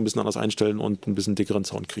die Anlage ein bisschen anders einstellen und ein bisschen dickeren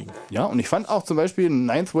Sound kriegen. Ja, und ich fand auch zum Beispiel,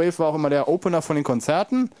 Ninth Wave war auch immer der Opener von den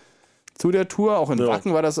Konzerten zu der Tour. Auch in Ja.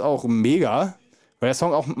 Wacken war das auch mega. Weil der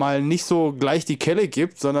Song auch mal nicht so gleich die Kelle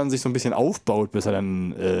gibt, sondern sich so ein bisschen aufbaut, bis er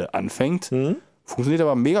dann anfängt. Funktioniert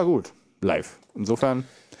aber mega gut live. Insofern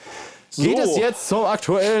geht es jetzt zum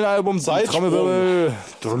aktuellen Album Zeitsprung.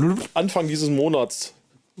 Anfang dieses Monats.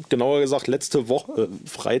 Genauer gesagt, letzte Woche,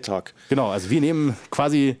 Freitag. Genau, also wir nehmen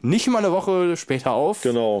quasi nicht mal eine Woche später auf.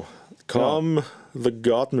 Genau. Kam The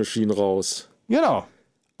God Machine raus. Genau.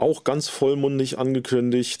 Auch ganz vollmundig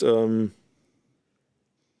angekündigt. Wie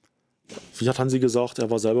hat Hansi gesagt? Er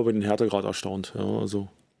war selber bei den Härtegrad erstaunt. Ja, also.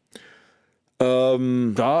 Da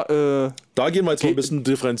gehen wir jetzt mal ein bisschen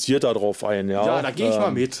differenzierter drauf ein. Ja, da gehe ich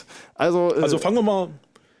mal mit. Also fangen wir mal.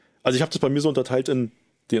 Also ich habe das bei mir so unterteilt in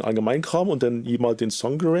den Allgemeinkram und dann jemals den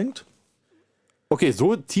Song gerankt. Okay,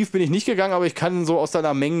 so tief bin ich nicht gegangen, aber ich kann so aus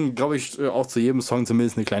deiner Menge, glaube ich, auch zu jedem Song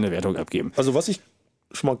zumindest eine kleine Wertung abgeben. Also was ich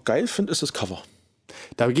schon mal geil finde, ist das Cover.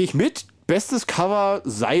 Da gehe ich mit. Bestes Cover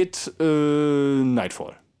seit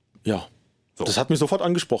Nightfall. Ja. So. Das hat mich sofort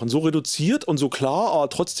angesprochen. So reduziert und so klar, aber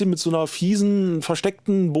trotzdem mit so einer fiesen,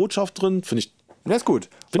 versteckten Botschaft drin. Finde ich. Das ist gut.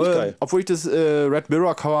 Finde ich geil. Obwohl ich das Red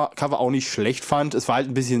Mirror Cover auch nicht schlecht fand. Es war halt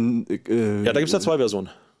ein bisschen. Ja, da gibt es ja zwei Versionen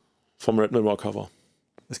vom Red Mirror Cover.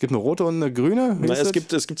 Es gibt eine rote und eine grüne? Na, es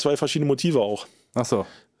gibt zwei verschiedene Motive auch. Ach so.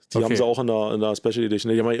 Die haben sie auch in der Special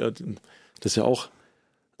Edition. Das ist ja auch,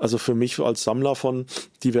 also für mich als Sammler von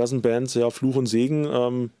diversen Bands, ja, Fluch und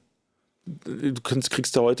Segen, du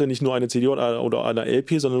kriegst ja heute nicht nur eine CD oder eine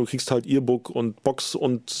LP, sondern du kriegst halt E-Book und Box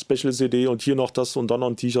und Special CD und hier noch das und dann noch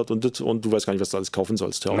ein T-Shirt und das und du weißt gar nicht, was du alles kaufen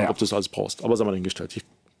sollst, ja, und ob du das alles brauchst. Aber sei mal hingestellt, ich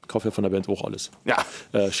kaufe ja von der Band auch alles. Ja.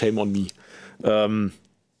 Shame on me. Ja,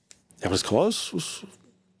 aber das Cover ist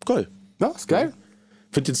geil. Ja, ist geil.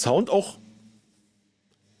 Finde den Sound auch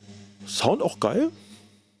geil.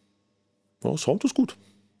 Ja, Sound ist gut.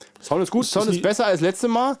 Sound ist gut, Sound ist besser als letztes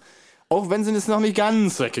Mal. Auch wenn sie es noch nicht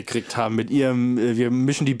ganz weggekriegt haben mit ihrem, wir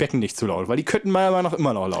mischen die Becken nicht zu laut, weil die könnten meiner Meinung nach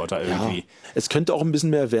immer noch lauter irgendwie. Ja, es könnte auch ein bisschen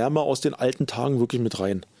mehr Wärme aus den alten Tagen wirklich mit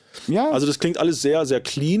rein. Ja. Also das klingt alles sehr, sehr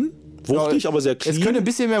clean, wuchtig, aber sehr clean. Es könnte ein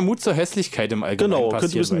bisschen mehr Mut zur Hässlichkeit im Allgemeinen passieren. Genau,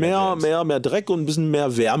 könnte ein bisschen mehr Dreck und ein bisschen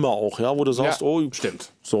mehr Wärme auch, ja, wo du sagst, ja, oh,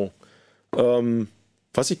 stimmt. So.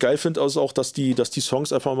 Was ich geil finde, ist auch, dass die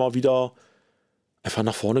Songs einfach mal wieder einfach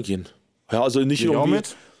nach vorne gehen. Ja, also nicht irgendwie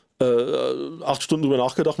 8 Stunden drüber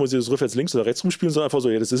nachgedacht, muss ich das Riff jetzt links oder rechts rumspielen, sondern einfach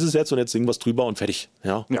so, ja, das ist es jetzt und jetzt singen wir es drüber und fertig.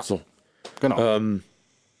 Ja, so. Genau.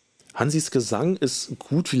 Hansis Gesang ist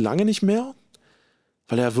gut wie lange nicht mehr,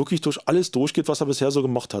 weil er wirklich durch alles durchgeht, was er bisher so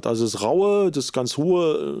gemacht hat. Also das Raue, das ganz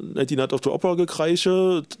hohe die Night of the Opera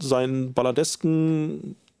Gekreische, seinen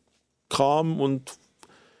balladesken Kram und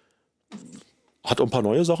hat auch ein paar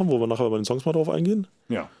neue Sachen, wo wir nachher bei den Songs mal drauf eingehen.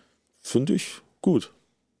 Ja. Finde ich gut.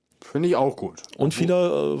 Finde ich auch gut. Und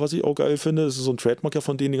viele, was ich auch geil finde, ist so ein Trademark ja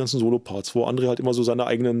von denen, die ganzen Solo-Parts, wo André halt immer so seine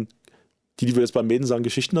eigenen, die wir jetzt beim Maiden sagen,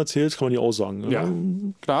 Geschichten erzählt, kann man ja auch sagen. Ja,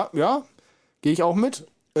 klar, ja. Gehe ich auch mit.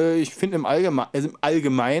 Ich finde im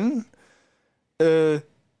Allgemeinen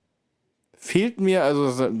fehlt mir,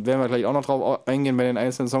 also werden wir gleich auch noch drauf eingehen bei den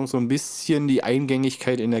einzelnen Songs, so ein bisschen die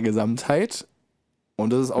Eingängigkeit in der Gesamtheit.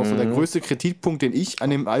 Und das ist auch so der größte Kritikpunkt, den ich an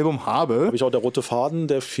dem Album habe. Habe ich auch, der rote Faden,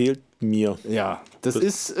 der fehlt mir. Ja, das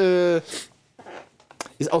ist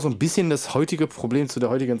auch so ein bisschen das heutige Problem zu der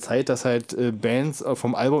heutigen Zeit, dass halt Bands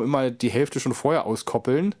vom Album immer die Hälfte schon vorher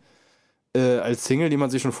auskoppeln. Als Single, die man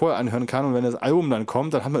sich schon vorher anhören kann. Und wenn das Album dann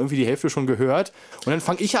kommt, dann hat man irgendwie die Hälfte schon gehört. Und dann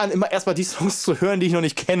fange ich an, immer erstmal die Songs zu hören, die ich noch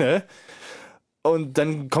nicht kenne. Und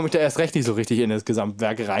dann komme ich da erst recht nicht so richtig in das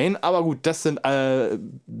Gesamtwerk rein. Aber gut, das sind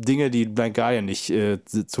Dinge, die Blind Guardian nicht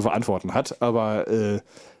zu verantworten hat. Aber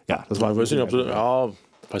ja, das war... Weiß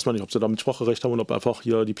man nicht, ob sie da Mitspracherecht haben und ob einfach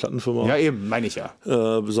hier die Plattenfirma... Ja, eben, meine ich ja.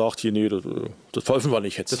 Sagt hier, nee, das veröffentlichen wir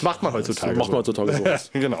nicht jetzt. Das macht man heutzutage. Das macht man heutzutage so.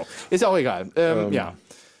 Genau. Ist ja auch egal. Ja.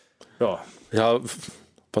 Ja,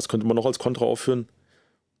 was könnte man noch als Kontra aufführen?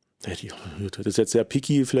 Ja, das ist jetzt sehr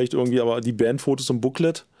picky vielleicht irgendwie, aber die Bandfotos im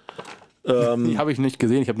Booklet... die habe ich nicht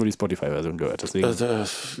gesehen, ich habe nur die Spotify-Version gehört. Deswegen.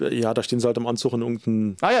 Ja, da stehen sie halt im Anzug in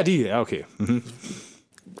irgendeinem... Ah ja, die, ja, okay. Mhm.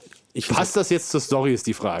 Passt das jetzt zur Story, ist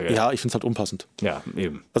die Frage. Ja, ich finde es halt unpassend. Ja,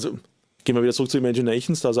 eben. Also, gehen wir wieder zurück zu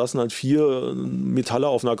Imaginations, da saßen halt 4 Metalle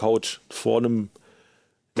auf einer Couch vor einem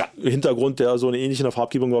Hintergrund, der so eine ähnliche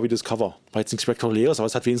Farbgebung war wie das Cover. War jetzt nichts Spektakuläres, aber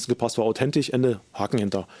es hat wenigstens gepasst, war authentisch, Ende, Haken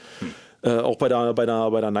hinter. Auch bei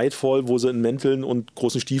der Nightfall, wo sie in Mänteln und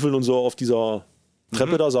großen Stiefeln und so auf dieser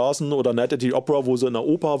Treppe da saßen, oder Night at the Opera, wo sie in der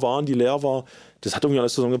Oper waren, die leer war. Das hat irgendwie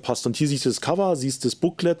alles zusammengepasst. Und hier siehst du das Cover, siehst das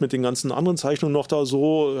Booklet mit den ganzen anderen Zeichnungen noch da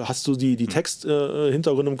so, hast du die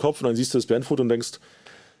Text-Hintergründe im Kopf und dann siehst du das Bandfoto und denkst,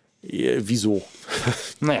 wieso?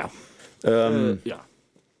 Naja. Ja.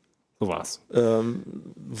 So war's.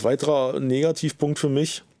 Weiterer Negativpunkt für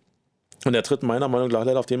mich, Und er tritt meiner Meinung nach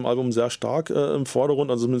leider auf dem Album sehr stark im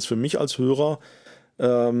Vordergrund, also zumindest für mich als Hörer.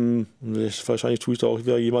 Wahrscheinlich tue ich da auch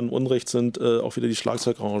wieder jemandem Unrecht, sind auch wieder die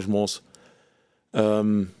Schlagzeugarrangements.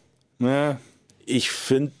 Ich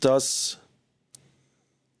finde das,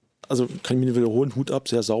 also kann ich mir nicht wiederholen, Hut ab,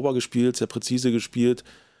 sehr sauber gespielt, sehr präzise gespielt,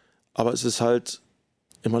 aber es ist halt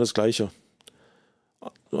immer das Gleiche.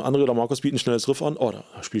 Andere oder Markus bieten ein schnelles Riff an, da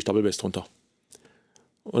spiele ich Double Bass drunter.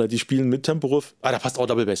 Oder die spielen mit Tempo-Riff, da passt auch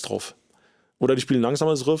Double Bass drauf. Oder die spielen ein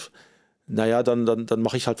langsames Riff, dann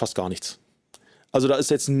mache ich halt fast gar nichts. Also da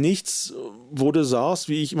ist jetzt nichts, wo du sagst,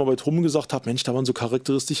 wie ich immer bei Trummen gesagt habe, Mensch, da waren so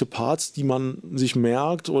charakteristische Parts, die man sich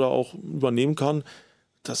merkt oder auch übernehmen kann.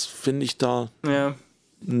 Das finde ich da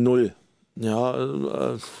null. Ja.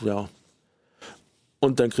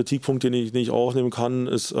 Und der Kritikpunkt, den ich auch nehmen kann,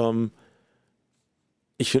 ist,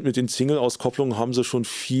 ich finde, mit den Single-Auskopplungen haben sie schon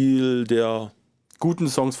viel der guten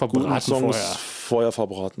Songs vorher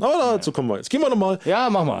verbraten. Aber dazu kommen wir jetzt. Gehen wir nochmal. Ja,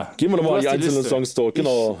 mach mal. Gehen wir nochmal die einzelnen Songs durch.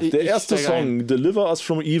 Genau. Der erste Song, Deliver Us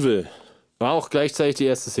From Evil. War auch gleichzeitig die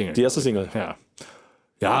erste Single. Die erste Single. Ja.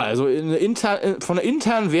 Ja, also von der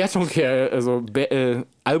internen Wertung her, also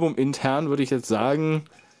albumintern würde ich jetzt sagen,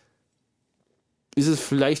 ist es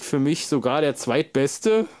vielleicht für mich sogar der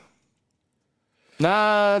zweitbeste.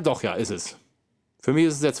 Na, doch, ja, ist es. Für mich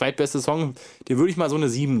ist es der zweitbeste Song. Dem würde ich mal so eine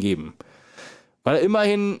 7 geben. Weil er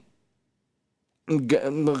immerhin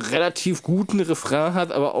einen relativ guten Refrain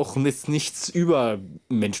hat, aber auch nichts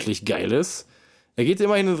übermenschlich Geiles. Er geht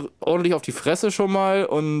immerhin ordentlich auf die Fresse schon mal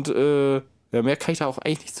und mehr kann ich da auch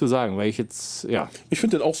eigentlich nicht zu sagen, weil ich jetzt, Ich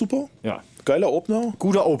finde den auch super. Ja. Geiler Opener.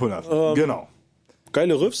 Guter Opener, genau.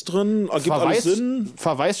 Geile Riffs drin, ergibt alles Sinn.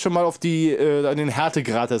 Verweist schon mal auf an den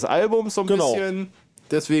Härtegrad des Albums so ein bisschen.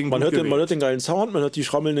 Deswegen man hört den geilen Sound, man hört die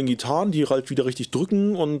schrammelnden Gitarren, die halt wieder richtig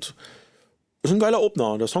drücken und ist ein geiler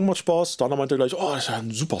Opener. Der Song macht Spaß. Dana meinte gleich, das ist ja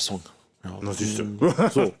ein super Song. Ja, na siehst du.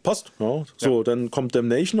 So, passt. Ja. So, dann kommt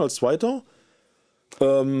Damnation als zweiter.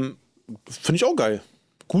 Finde ich auch geil.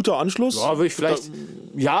 Guter Anschluss. Ja, würde ich vielleicht.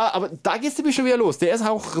 Aber da geht es nämlich schon wieder los. Der ist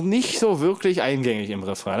auch nicht so wirklich eingängig im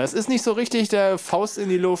Refrain. Das ist nicht so richtig der Faust in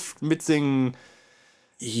die Luft mitsingen,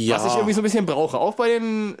 was ich irgendwie so ein bisschen brauche. Auch bei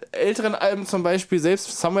den älteren Alben zum Beispiel,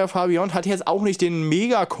 selbst Somewhere Far Beyond hat jetzt auch nicht den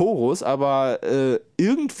Mega-Chorus, aber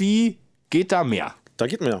irgendwie geht da mehr. Da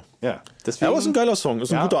geht mehr. Ja, deswegen, aber ist ein geiler Song.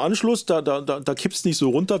 Ist ein guter Anschluss. Da kippst nicht so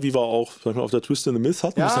runter, wie wir auch auf der Twist in the Myth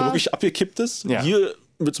hatten, wo es dann wirklich abgekippt ist. Ja. Hier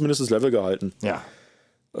wird zumindest das Level gehalten. Ja.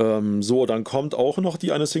 Dann kommt auch noch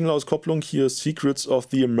eine Single-Auskopplung hier, Secrets of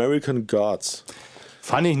the American Gods.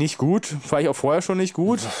 Fand ich nicht gut. Fand ich auch vorher schon nicht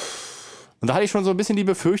gut. Und da hatte ich schon so ein bisschen die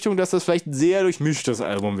Befürchtung, dass das vielleicht ein sehr durchmischtes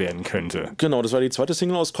Album werden könnte. Genau, das war die zweite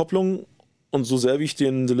Single-Auskopplung. Und so sehr wie ich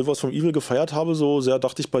den Deliver Us From Evil gefeiert habe, so sehr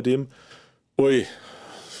dachte ich bei dem, ui,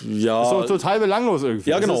 ja. Ist so total belanglos irgendwie.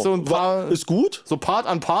 Ja, genau. Ist, so ein paar, ist gut. So Part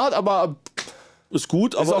an Part, aber ist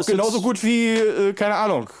gut, aber ist auch genauso gut wie, keine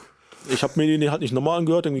Ahnung. Ich habe mir den halt nicht nochmal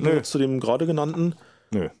angehört, im Gegensatz zu dem gerade genannten.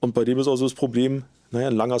 Nö. Und bei dem ist auch so das Problem,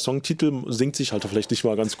 ein langer Songtitel singt sich halt vielleicht nicht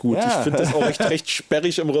mal ganz gut. Ja. Ich finde das auch recht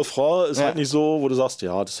sperrig im Refrain. Ist halt nicht so, wo du sagst,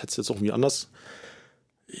 das hättest du jetzt auch irgendwie anders.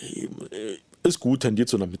 Ist gut, tendiert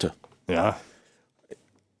so in der Mitte. Ja.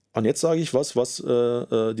 Und jetzt sage ich was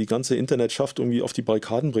die ganze Internet-Schaft irgendwie auf die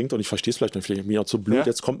Barrikaden bringt. Und ich verstehe es vielleicht nicht, vielleicht mir auch zu blöd. Ja.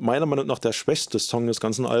 Jetzt kommt meiner Meinung nach der schwächste Song des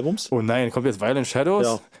ganzen Albums. Oh nein, kommt jetzt Violent Shadows?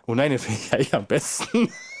 Ja. Oh nein, den finde ich eigentlich am besten.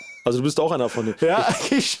 Also du bist auch einer von denen. Ja,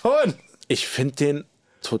 ich schon. Ich finde den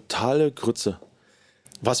totale Grütze.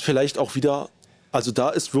 Was vielleicht auch wieder, also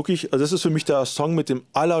da ist wirklich, das ist für mich der Song mit dem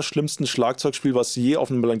allerschlimmsten Schlagzeugspiel, was je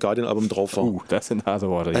auf einem Blind Guardian Album drauf war. Das sind harte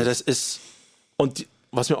Worte. Das ist, und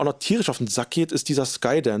was mir auch noch tierisch auf den Sack geht, ist dieser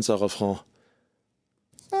Skydancer-Refrain.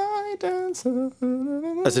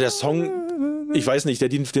 Also der Song, ich weiß nicht,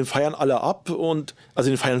 den feiern alle ab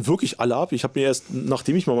den feiern wirklich alle ab. Ich habe mir erst,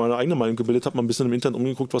 nachdem ich mal meine eigene Meinung gebildet habe, mal ein bisschen im Internet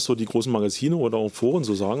umgeguckt, was so die großen Magazine oder auch Foren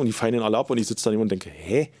so sagen und die feiern den alle ab und ich sitze daneben und denke,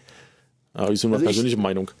 hä? Aber ich so eine persönliche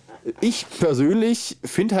Meinung. Ich persönlich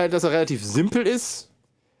finde halt, dass er relativ simpel ist,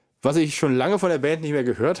 was ich schon lange von der Band nicht mehr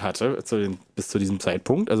gehört hatte, bis zu diesem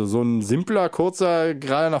Zeitpunkt. Also so ein simpler, kurzer,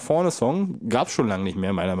 gerade nach vorne Song gab es schon lange nicht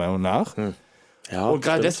mehr, meiner Meinung nach. Ja, und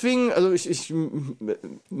gerade deswegen, also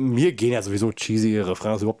mir gehen ja sowieso cheesy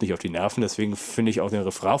Refrains überhaupt nicht auf die Nerven, deswegen finde ich auch den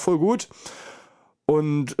Refrain voll gut.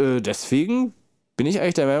 Und deswegen bin ich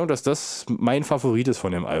eigentlich der Meinung, dass das mein Favorit ist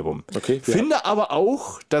von dem Album. Okay. Finde aber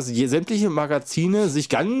auch, dass sämtliche Magazine sich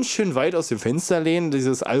ganz schön weit aus dem Fenster lehnen,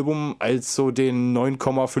 dieses Album als so den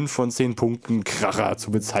 9,5 von 10 Punkten Kracher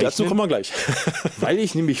zu bezeichnen. Dazu kommen wir gleich. Weil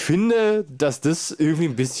ich nämlich finde, dass das irgendwie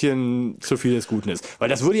ein bisschen zu viel des Guten ist. Weil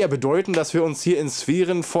das würde ja bedeuten, dass wir uns hier in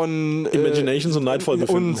Sphären von Imaginations und Nightfall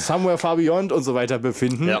befinden. Und Somewhere Far Beyond und so weiter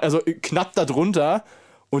befinden. Ja. Also knapp darunter.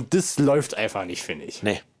 Und das läuft einfach nicht, finde ich.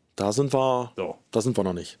 Nee. Da sind wir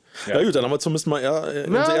noch nicht. Ja gut, dann haben wir zumindest mal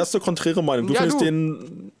unsere erste konträre Meinung. Du findest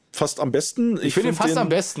den fast am besten? Ich finde den fast am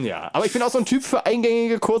besten, ja. Aber ich bin auch so ein Typ für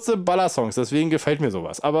eingängige, kurze Ballersongs. Deswegen gefällt mir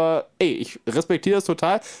sowas. Aber ich respektiere das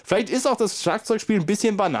total. Vielleicht ist auch das Schlagzeugspiel ein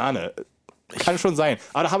bisschen Banane. Kann schon sein.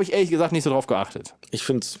 Aber da habe ich ehrlich gesagt nicht so drauf geachtet. Ich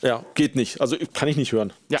finde es, geht nicht. Also kann ich nicht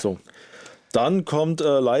hören. Ja. So. Dann kommt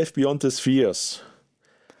Live Beyond the Spheres.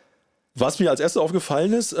 Was mir als erstes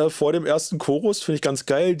aufgefallen ist, vor dem ersten Chorus, finde ich ganz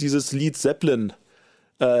geil, dieses Led Zeppelin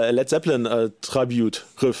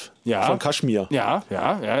Tribute-Riff von Kashmir.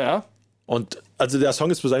 Ja. Und also der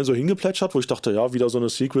Song ist bis dahin so hingeplätschert, wo ich dachte, ja, wieder so eine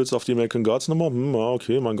Secrets of the American Gods Nummer.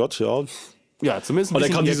 Okay, mein Gott, ja. Ja, zumindest ein Und dann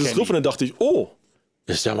bisschen kam dieses Riff und dann dachte ich,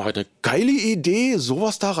 ist ja mal eine geile Idee,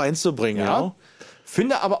 sowas da reinzubringen. Ja.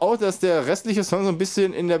 Finde aber auch, dass der restliche Song so ein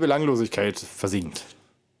bisschen in der Belanglosigkeit versinkt.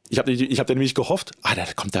 Ich hab dann nämlich gehofft, da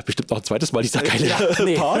kommt da bestimmt noch ein zweites Mal dieser geile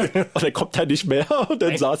Part. Und dann kommt er nicht mehr. Und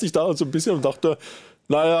dann saß ich da und so ein bisschen und dachte,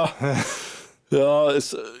 naja,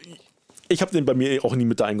 ich habe den bei mir auch nie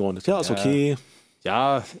mit da eingeordnet. Ja, ist okay.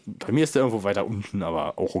 Ja, bei mir ist der irgendwo weiter unten,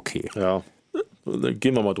 aber auch okay. Ja, dann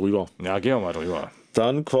gehen wir mal drüber. Ja, gehen wir mal drüber.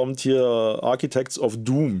 Dann kommt hier Architects of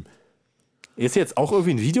Doom. Ist jetzt auch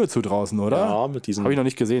irgendwie ein Video zu draußen, oder? Ja, mit diesen habe ich noch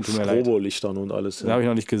nicht gesehen, tut mir leid. Strobolichtern und alles. Ja. Habe ich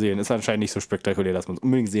noch nicht gesehen. Ist anscheinend nicht so spektakulär, dass man es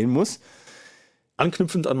unbedingt sehen muss.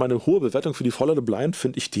 Anknüpfend an meine hohe Bewertung für die Follow the Blind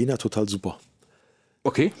finde ich den ja total super.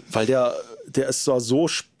 Okay. Weil der ist zwar so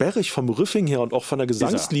sperrig vom Riffing her und auch von der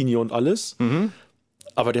Gesangslinie und alles,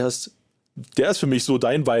 aber der ist für mich so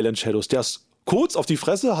dein Violent Shadows. Der ist kurz auf die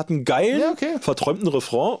Fresse, hat einen geilen, verträumten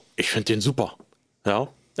Refrain. Ich finde den super. Ja,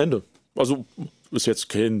 Ende. Also ist jetzt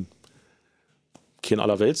kein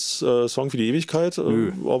Allerwelts-Song für die Ewigkeit,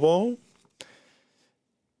 aber...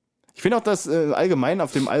 Ich finde auch, dass allgemein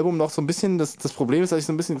auf dem Album noch so ein bisschen das Problem ist, dass ich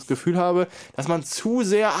so ein bisschen das Gefühl habe, dass man zu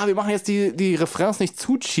sehr, wir machen jetzt die Refrains nicht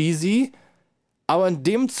zu cheesy, aber in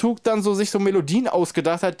dem Zug dann so sich so Melodien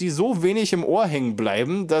ausgedacht hat, die so wenig im Ohr hängen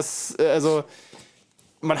bleiben, dass,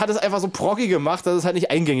 man hat es einfach so proggy gemacht, dass es halt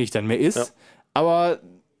nicht eingängig dann mehr ist. Ja. Aber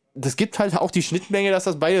das gibt halt auch die Schnittmenge, dass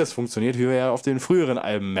das beides funktioniert, wie wir ja auf den früheren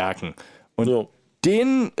Alben merken. Und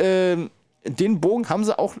den Bogen haben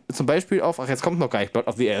sie auch zum Beispiel jetzt kommt noch gar nicht Blood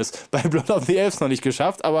of the Elves. Bei Blood of the Elves noch nicht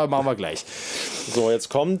geschafft, aber machen wir gleich. So, jetzt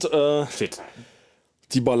kommt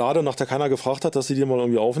die Ballade, nach der keiner gefragt hat, dass sie die mal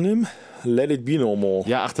irgendwie aufnehmen. Let It Be No More.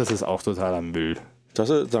 Ja, das ist auch totaler Müll.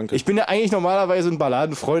 Danke. Ich bin ja eigentlich normalerweise ein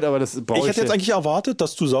Balladenfreund, aber das brauche ich. Ich hätte jetzt eigentlich erwartet,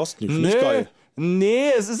 dass du sagst, nicht geil. Nee,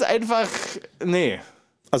 es ist einfach. Nee.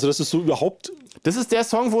 Also, das ist so überhaupt. Das ist der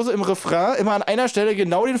Song, wo sie im Refrain immer an einer Stelle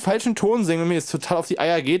genau den falschen Ton singen und mir jetzt total auf die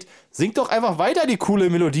Eier geht. Singt doch einfach weiter die coole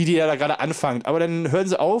Melodie, die er da gerade anfängt. Aber dann hören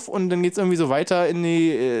sie auf und dann geht es irgendwie so weiter in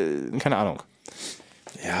die. Keine Ahnung.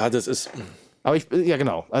 Ja, das ist. Aber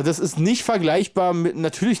genau. Also das ist nicht vergleichbar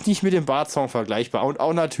natürlich nicht mit dem Bart-Song vergleichbar und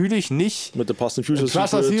auch natürlich nicht mit The Past and Future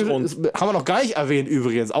und haben wir noch gar nicht erwähnt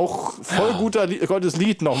übrigens. Auch voll gutes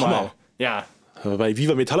Lied nochmal. Hammer. Ja. Bei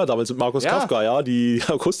Viva Metalla damals mit Markus Kafka, die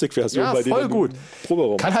Akustikversion bei denen. Voll gut.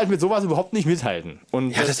 Proberaum. Kann halt mit sowas überhaupt nicht mithalten.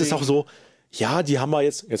 Und das ist auch so, die haben wir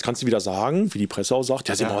jetzt kannst du wieder sagen, wie die Presse auch sagt,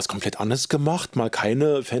 sie haben mal was komplett anderes gemacht, mal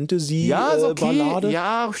keine Fantasy-Ballade.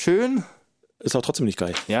 Ja, schön. Ist auch trotzdem nicht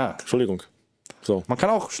geil. Ja. Entschuldigung. So. Man kann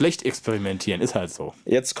auch schlecht experimentieren, ist halt so.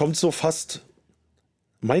 Jetzt kommt so fast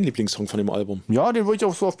mein Lieblingssong von dem Album. Ja, den würde ich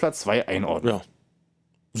auch so auf Platz 2 einordnen. Ja.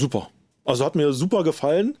 Super. Also hat mir super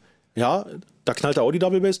gefallen. Ja, da knallt der Audi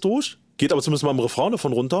Double Bass durch, geht aber zumindest mal im Refrain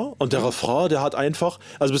davon runter. Und der Refrain, der hat einfach,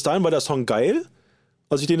 also bis dahin war der Song geil,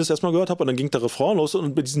 als ich den das erstmal gehört habe. Und dann ging der Refrain los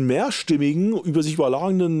und mit diesen mehrstimmigen, über sich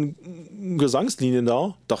überlagenden Gesangslinien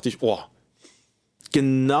da, dachte ich,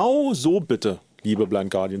 genau so bitte, liebe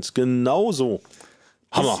Blind Guardians, genau so.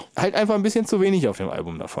 Hammer. Ist halt einfach ein bisschen zu wenig auf dem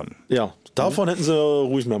Album davon. Ja, davon hätten sie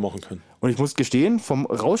ruhig mehr machen können. Und ich muss gestehen, vom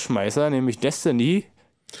Rausschmeißer, nämlich Destiny,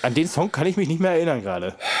 an den Song kann ich mich nicht mehr erinnern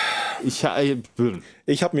gerade. Ich habe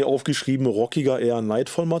mir aufgeschrieben, rockiger eher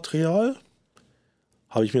Nightfall-Material.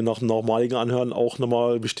 Habe ich mir nach dem normaligen Anhören auch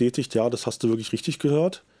nochmal bestätigt. Ja, das hast du wirklich richtig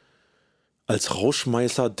gehört. Als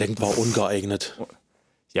Rausschmeißer denkbar ungeeignet.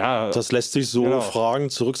 Ja, Das lässt sich so Genau. fragen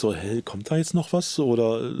zurück, so, hey, kommt da jetzt noch was?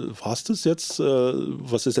 Oder war es das jetzt?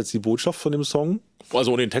 Was ist jetzt die Botschaft von dem Song?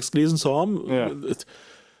 Also ohne den Text gelesen zu haben. Ja.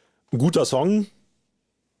 Ein guter Song,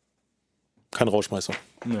 kein Rauschmeißer.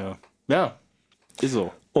 ja, ist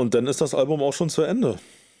so. Und dann ist das Album auch schon zu Ende.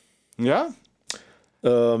 Ja,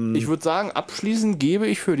 ich würde sagen, abschließend gebe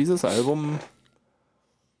ich für dieses Album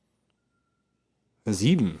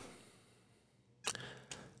 7.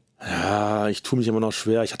 Ja, ich tue mich immer noch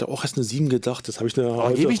schwer. Ich hatte auch erst eine 7 gedacht. Das habe ich eine.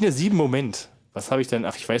 Aber gebe ich eine 7, Moment. Was habe ich denn?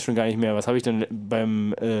 Ach, ich weiß schon gar nicht mehr. Was habe ich denn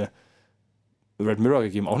beim Red Mirror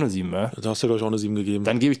gegeben? Auch eine 7, ne? Da hast du, glaube ich, auch eine 7 gegeben.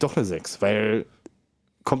 Dann gebe ich doch eine 6, weil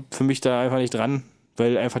kommt für mich da einfach nicht dran,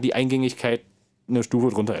 weil einfach die Eingängigkeit eine Stufe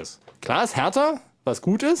drunter ist. Klar ist härter, was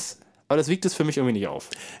gut ist, aber das wiegt es für mich irgendwie nicht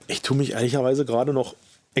auf. Ich tue mich ehrlicherweise gerade noch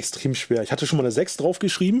extrem schwer. Ich hatte schon mal eine 6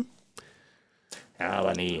 draufgeschrieben. Ja,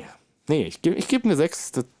 aber nee. Nee, ich geb eine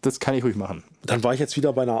 6, das kann ich ruhig machen. Dann war ich jetzt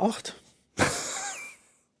wieder bei einer 8.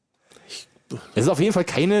 Es ist auf jeden Fall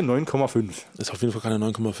keine 9,5. Ist auf jeden Fall keine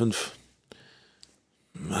 9,5.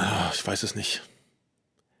 Ich weiß es nicht.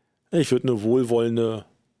 Ich würde eine wohlwollende,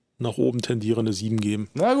 nach oben tendierende 7 geben.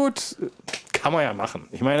 Na gut, kann man ja machen.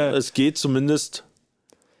 Ich meine, Es geht zumindest.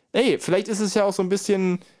 ey, vielleicht ist es ja auch so ein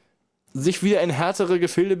bisschen sich wieder in härtere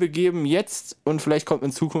Gefilde begeben jetzt und vielleicht kommt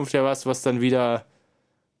in Zukunft ja was dann wieder,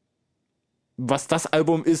 was das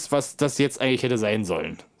Album ist, was das jetzt eigentlich hätte sein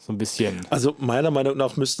sollen. So ein bisschen. Also meiner Meinung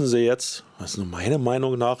nach müssten sie jetzt, also meiner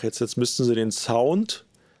Meinung nach, jetzt müssten sie den Sound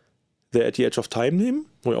der At the Edge of Time nehmen,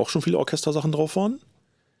 wo ja auch schon viele Orchestersachen drauf waren.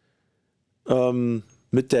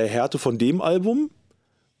 Mit der Härte von dem Album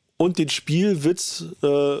und den Spielwitz,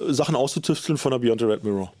 Sachen auszutüfteln von der Beyond the Red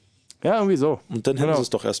Mirror. Ja, irgendwie so. Und dann hätten Genau. sie es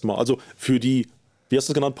doch erstmal. Also für die, wie hast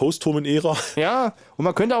du es genannt, Post-Tomen-Ära. Ja, und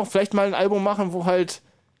man könnte auch vielleicht mal ein Album machen, wo halt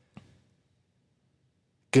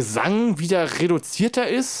Gesang wieder reduzierter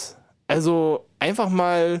ist. Also einfach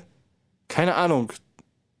mal, keine Ahnung,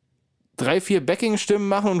 3, 4 Backing-Stimmen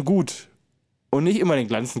machen und gut. Und nicht immer den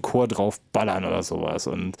ganzen Chor drauf ballern oder sowas.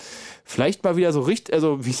 Und vielleicht mal wieder so richtig,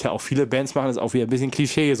 also wie es ja auch viele Bands machen, ist auch wieder ein bisschen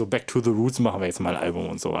Klischee, so Back to the Roots machen wir jetzt mal ein Album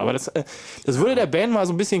und so. Aber das würde der Band mal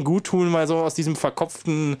so ein bisschen gut tun, mal so aus diesem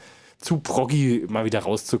verkopften zu proggy mal wieder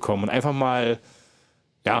rauszukommen und einfach mal,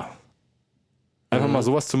 ja, einfach mal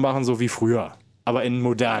sowas zu machen, so wie früher. Aber in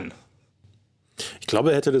modern. Ich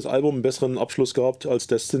glaube, hätte das Album einen besseren Abschluss gehabt als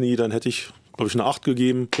Destiny, dann hätte ich, glaube ich, eine 8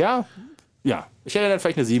 gegeben. Ja, ich hätte dann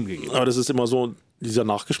vielleicht eine 7 gegeben. Aber das ist immer so dieser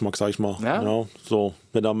Nachgeschmack, sag ich mal. Ja. So,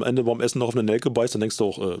 wenn du am Ende beim Essen noch auf eine Nelke beißt, dann denkst du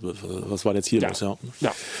auch, was war denn jetzt hier los? Ja.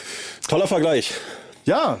 Ja. Toller Vergleich.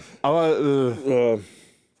 Ja, aber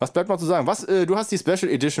was bleibt noch zu sagen? Du hast die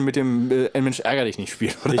Special Edition mit dem Mensch ärger dich nicht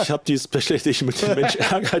Spiel, oder? Ich habe die Special Edition mit dem Mensch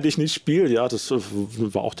ärger dich nicht spielt. Ja, das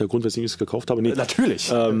war auch der Grund, weswegen ich es gekauft habe. Nee, Natürlich.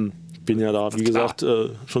 bin ja da, wie gesagt,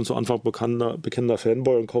 schon zu Anfang bekennender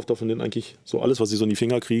Fanboy und kaufe da von denen eigentlich so alles, was ich so in die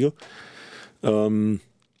Finger kriege. Ja,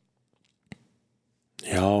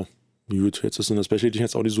 gut, jetzt ist in der Special Edition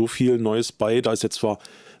jetzt auch nicht so viel Neues bei. Da ist jetzt zwar,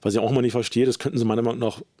 was ich auch immer nicht verstehe, das könnten sie meiner Meinung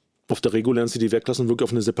nach auf der regulären CD weglassen und wirklich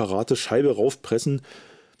auf eine separate Scheibe raufpressen.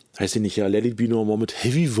 Heißt die nicht, ja, Let It Be No More mit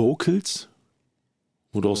Heavy Vocals?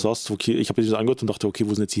 Wo du auch sagst, okay, ich habe das angehört und dachte, okay,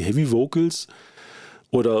 wo sind jetzt die Heavy Vocals?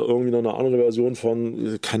 Oder irgendwie noch eine andere Version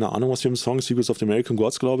von, keine Ahnung, was für ein Song, Secrets of the American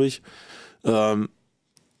Gods, glaube ich.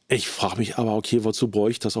 Ich frage mich aber, okay, wozu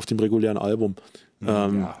bräuchte ich das auf dem regulären Album?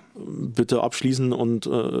 Bitte abschließen und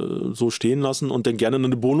so stehen lassen und dann gerne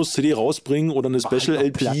eine Bonus-CD rausbringen oder eine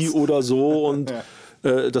Special-LP Platz. oder so und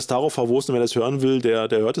das darauf verwursten, wer das hören will, der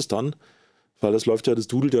hört es dann. Weil das läuft ja, das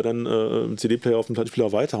dudelt ja dann im CD-Player auf dem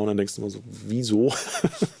Plattenspieler weiter und dann denkst du immer so, wieso?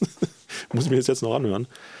 Muss ich mir das jetzt noch anhören?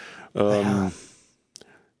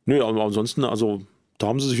 Nö, aber ansonsten, also da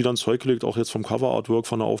haben sie sich wieder ins Zeug gelegt, auch jetzt vom Cover-Artwork,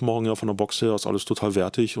 von der Aufmachung her, von der Box her, ist alles total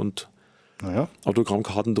wertig und Naja.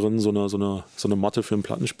 Autogrammkarten drin, so eine Matte für einen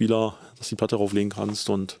Plattenspieler, dass du die Platte drauflegen kannst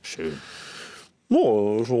und Schön.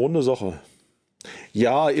 schon eine runde Sache.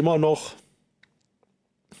 Ja, immer noch,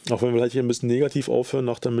 auch wenn wir vielleicht hier ein bisschen negativ aufhören,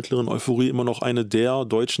 nach der mittleren Euphorie immer noch eine der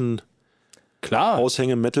deutschen Klar.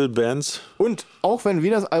 Aushänge-Metal-Bands. Und auch wenn wir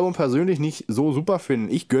das Album persönlich nicht so super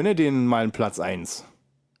finden, ich gönne denen mal einen Platz 1.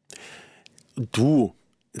 Du,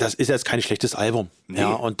 das ist jetzt kein schlechtes Album. Nee.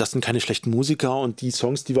 Ja, und das sind keine schlechten Musiker und die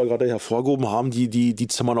Songs, die wir gerade hervorgehoben haben, die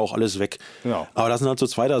zimmern auch alles weg. Genau. Aber da sind halt so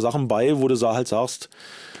 2, 3 Sachen bei, wo du halt sagst,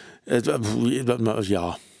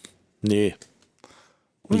 ja, nee.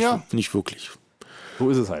 Ja. Nicht wirklich. So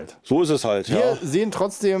ist es halt. So ist es halt, Wir ja. sehen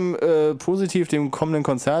trotzdem positiv dem kommenden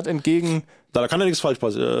Konzert entgegen. Da kann ja nichts falsch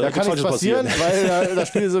passieren. Da kann nichts passieren, weil da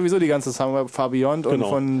spielt sowieso die ganze Summer Far Beyond und Genau.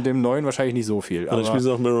 von dem neuen wahrscheinlich nicht so viel. Und dann spielen sie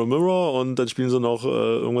noch Mirror Mirror und dann spielen sie noch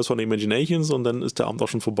irgendwas von Imaginations und dann ist der Abend auch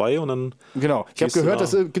schon vorbei und dann... Genau. Ich habe Gehst du gehört, da?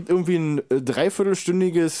 es gibt irgendwie ein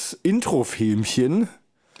dreiviertelstündiges Intro-Filmchen.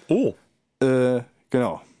 Oh,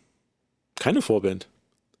 Genau. keine Vorband.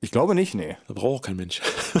 Ich glaube nicht, nee. Da braucht auch kein Mensch.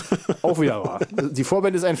 Auch wieder wahr. Die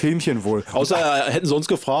Vorband ist ein Filmchen wohl. Außer hätten sie uns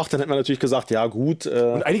gefragt, dann hätten wir natürlich gesagt, ja gut.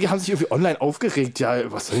 Und einige haben sich irgendwie online aufgeregt,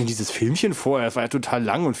 ja, was soll denn dieses Filmchen vorher? Das war ja total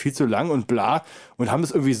lang und viel zu lang und bla. Und haben es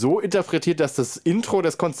irgendwie so interpretiert, dass das Intro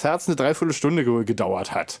des Konzerts eine Dreiviertelstunde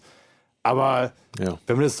gedauert hat. Aber Ja.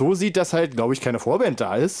 wenn man das so sieht, dass halt, glaube ich, keine Vorband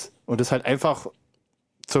da ist und es halt einfach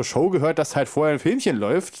zur Show gehört, dass halt vorher ein Filmchen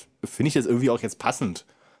läuft, finde ich das irgendwie auch jetzt passend.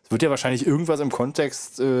 Es wird ja wahrscheinlich irgendwas im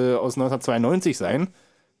Kontext aus 1992 sein.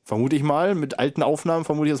 Vermute ich mal, mit alten Aufnahmen,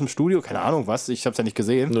 vermutlich aus dem Studio, keine Ahnung was, ich habe es ja nicht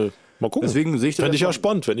gesehen. Nö. Mal gucken. Deswegen sehe ich das Fände ich ja erstmal-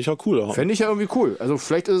 spannend, fände ich ja cool. Ja. Fände ich ja irgendwie cool. Also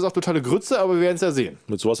vielleicht ist es auch totale Grütze, aber wir werden es ja sehen.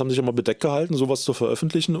 Mit sowas haben sie sich immer bedeckt gehalten, sowas zu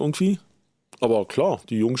veröffentlichen irgendwie. Aber klar,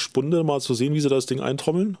 die jungen Spunde mal zu sehen, wie sie das Ding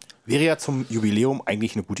eintrommeln. Wäre ja zum Jubiläum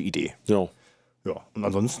eigentlich eine gute Idee. Ja. Ja, und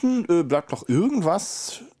ansonsten bleibt noch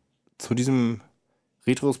irgendwas zu diesem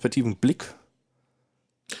retrospektiven Blick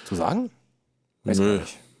zu sagen? Weiß Nö. gar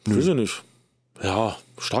nicht. Weiß ich nicht. Ja,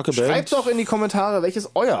 starke Band. Schreibt doch in die Kommentare, welches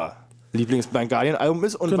euer Lieblings-Blind Guardian-Album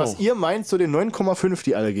ist und Genau. was ihr meint zu den 9,5,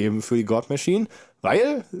 die alle geben für die God Machine,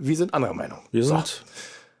 weil wir sind anderer Meinung. Wir sind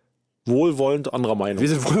wohlwollend anderer Meinung. Wir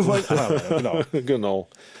sind wohlwollend anderer Meinung, genau. Genau.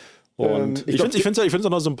 Und ich ich finde es auch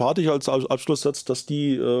noch sympathisch als Abschlusssatz, dass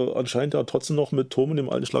die anscheinend ja trotzdem noch mit Tom und dem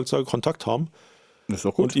alten Schlagzeuger Kontakt haben Das ist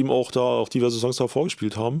doch und ihm auch da auch diverse Songs da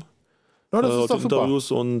vorgespielt haben. Ja, das ist Laut doch super. Interviews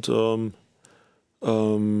und für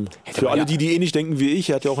man alle, ja- die ähnlich denken wie ich,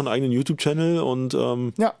 er hat ja auch einen eigenen YouTube-Channel und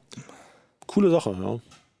Ja, coole Sache, ja.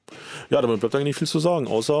 Ja, damit bleibt eigentlich nicht viel zu sagen,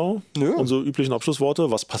 außer Nö. unsere üblichen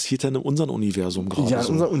Abschlussworte. Was passiert denn in unserem Universum gerade? Ja, in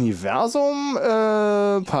so? unser Universum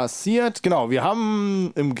passiert, genau, wir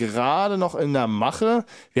haben gerade noch in der Mache,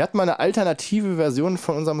 wir hatten mal eine alternative Version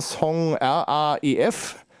von unserem Song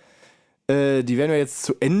RAEF. Die werden wir jetzt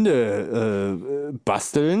zu Ende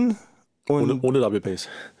basteln. Und Ohne Double Bass.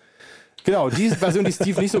 genau, die Version, die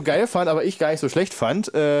Steve nicht so geil fand, aber ich gar nicht so schlecht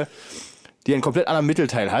fand, die einen komplett anderen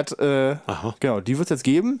Mittelteil hat. Aha. Genau, die wird es jetzt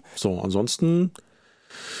geben. So, ansonsten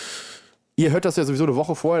Ihr hört das ja sowieso eine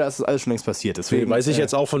Woche vorher, da ist das alles schon längst passiert. Deswegen weiß ich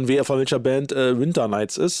jetzt auch von welcher Band Winter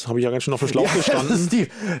Nights ist. Habe ich ja ganz schön auf dem Schlauch gestanden. Steve.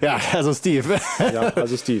 Ja, also Steve. Ja,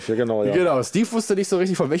 also Steve, ja genau. Ja. Genau, Steve wusste nicht so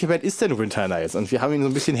richtig, von welcher Band ist denn Winter Nights. Und wir haben ihn so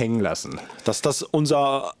ein bisschen hängen lassen. Dass das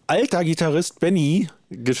unser alter Gitarrist Benny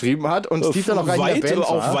Geschrieben hat und Steve dann noch gar nicht in der Band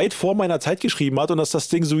war. weit vor meiner Zeit geschrieben hat und dass das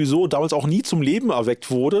Ding sowieso damals auch nie zum Leben erweckt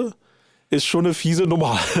wurde, ist schon eine fiese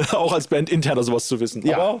Nummer. Auch als Band interner sowas zu wissen.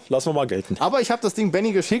 Ja. Aber lassen wir mal gelten. Aber ich habe das Ding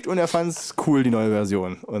Benny geschickt und er fand's cool, die neue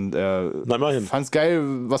Version. Und er Na, immerhin. fand's geil,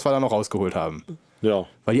 was wir da noch rausgeholt haben. Ja.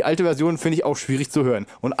 Weil die alte Version finde ich auch schwierig zu hören.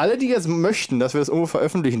 Und alle, die jetzt möchten, dass wir das irgendwo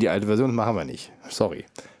veröffentlichen, die alte Version, machen wir nicht. Sorry.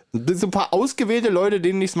 Es sind so ein paar ausgewählte Leute,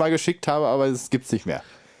 denen ich es mal geschickt habe, aber es gibt's nicht mehr.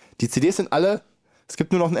 Die CDs sind alle, es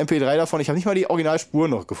gibt nur noch ein MP3 davon. Ich habe nicht mal die Originalspur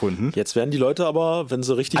noch gefunden. Jetzt werden die Leute aber, wenn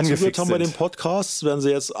sie richtig Angefixt zugehört haben bei sind. den Podcasts, werden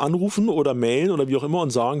sie jetzt anrufen oder mailen oder wie auch immer und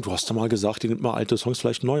sagen, du hast doch mal gesagt, die nimmt mal alte Songs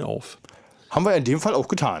vielleicht neu auf. Haben wir in dem Fall auch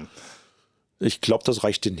getan. Ich glaube, das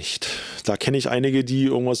reicht dir nicht. Da kenne ich einige, die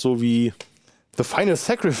irgendwas so wie The Final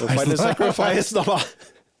Sacrifice. Final Sacrifice nochmal.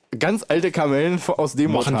 Ganz alte Kamellen aus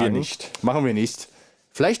dem Machen wir nicht. Machen wir nicht.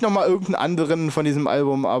 Vielleicht noch mal irgendeinen anderen von diesem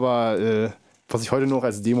Album, aber was ich heute nur noch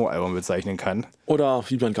als Demo-Album bezeichnen kann. Oder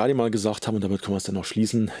wie wir gerade mal gesagt haben, und damit können wir es dann noch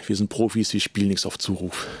schließen, wir sind Profis, wir spielen nichts auf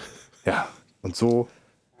Zuruf. Ja, und so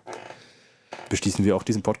beschließen wir auch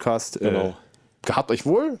diesen Podcast. Genau. Gehabt euch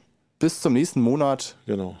wohl. Bis zum nächsten Monat.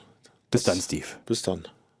 Genau. Bis dann, Steve. Bis dann.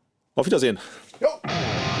 Auf Wiedersehen. Jo.